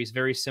series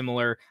very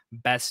similar,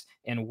 best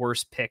and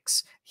worst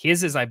picks.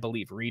 His is, I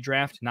believe,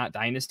 redraft, not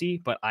dynasty,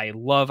 but I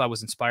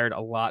was inspired a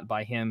lot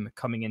by him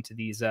coming into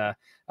these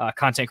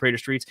content creator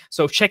streets.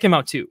 So check him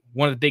out too.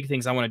 One of the big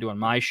things I want to do on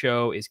my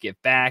show is give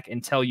back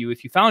and tell you,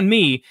 if you found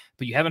me,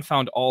 but you haven't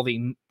found all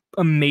the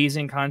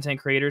amazing content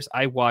creators,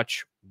 I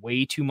watch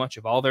way too much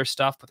of all their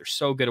stuff, but they're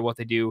so good at what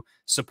they do.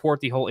 Support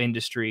the whole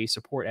industry,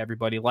 support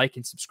everybody, like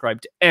and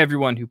subscribe to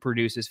everyone who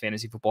produces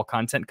fantasy football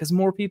content, because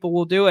more people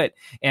will do it.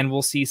 And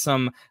we'll see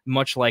some,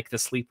 much like the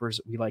sleepers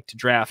we like to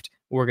draft,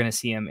 we're going to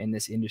see them in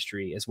this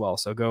industry as well.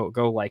 So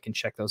go like and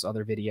check those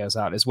other videos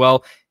out as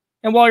well.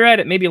 And while you're at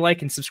it, maybe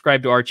like and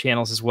subscribe to our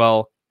channels as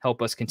well.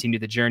 Help us continue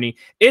the journey.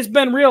 It's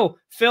been real.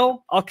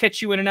 Phil, I'll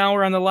catch you in an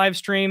hour on the live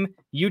stream.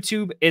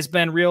 YouTube, it's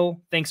been real.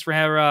 Thanks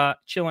for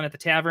chilling at the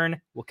tavern.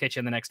 We'll catch you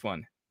in the next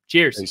one.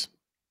 Cheers. Thanks.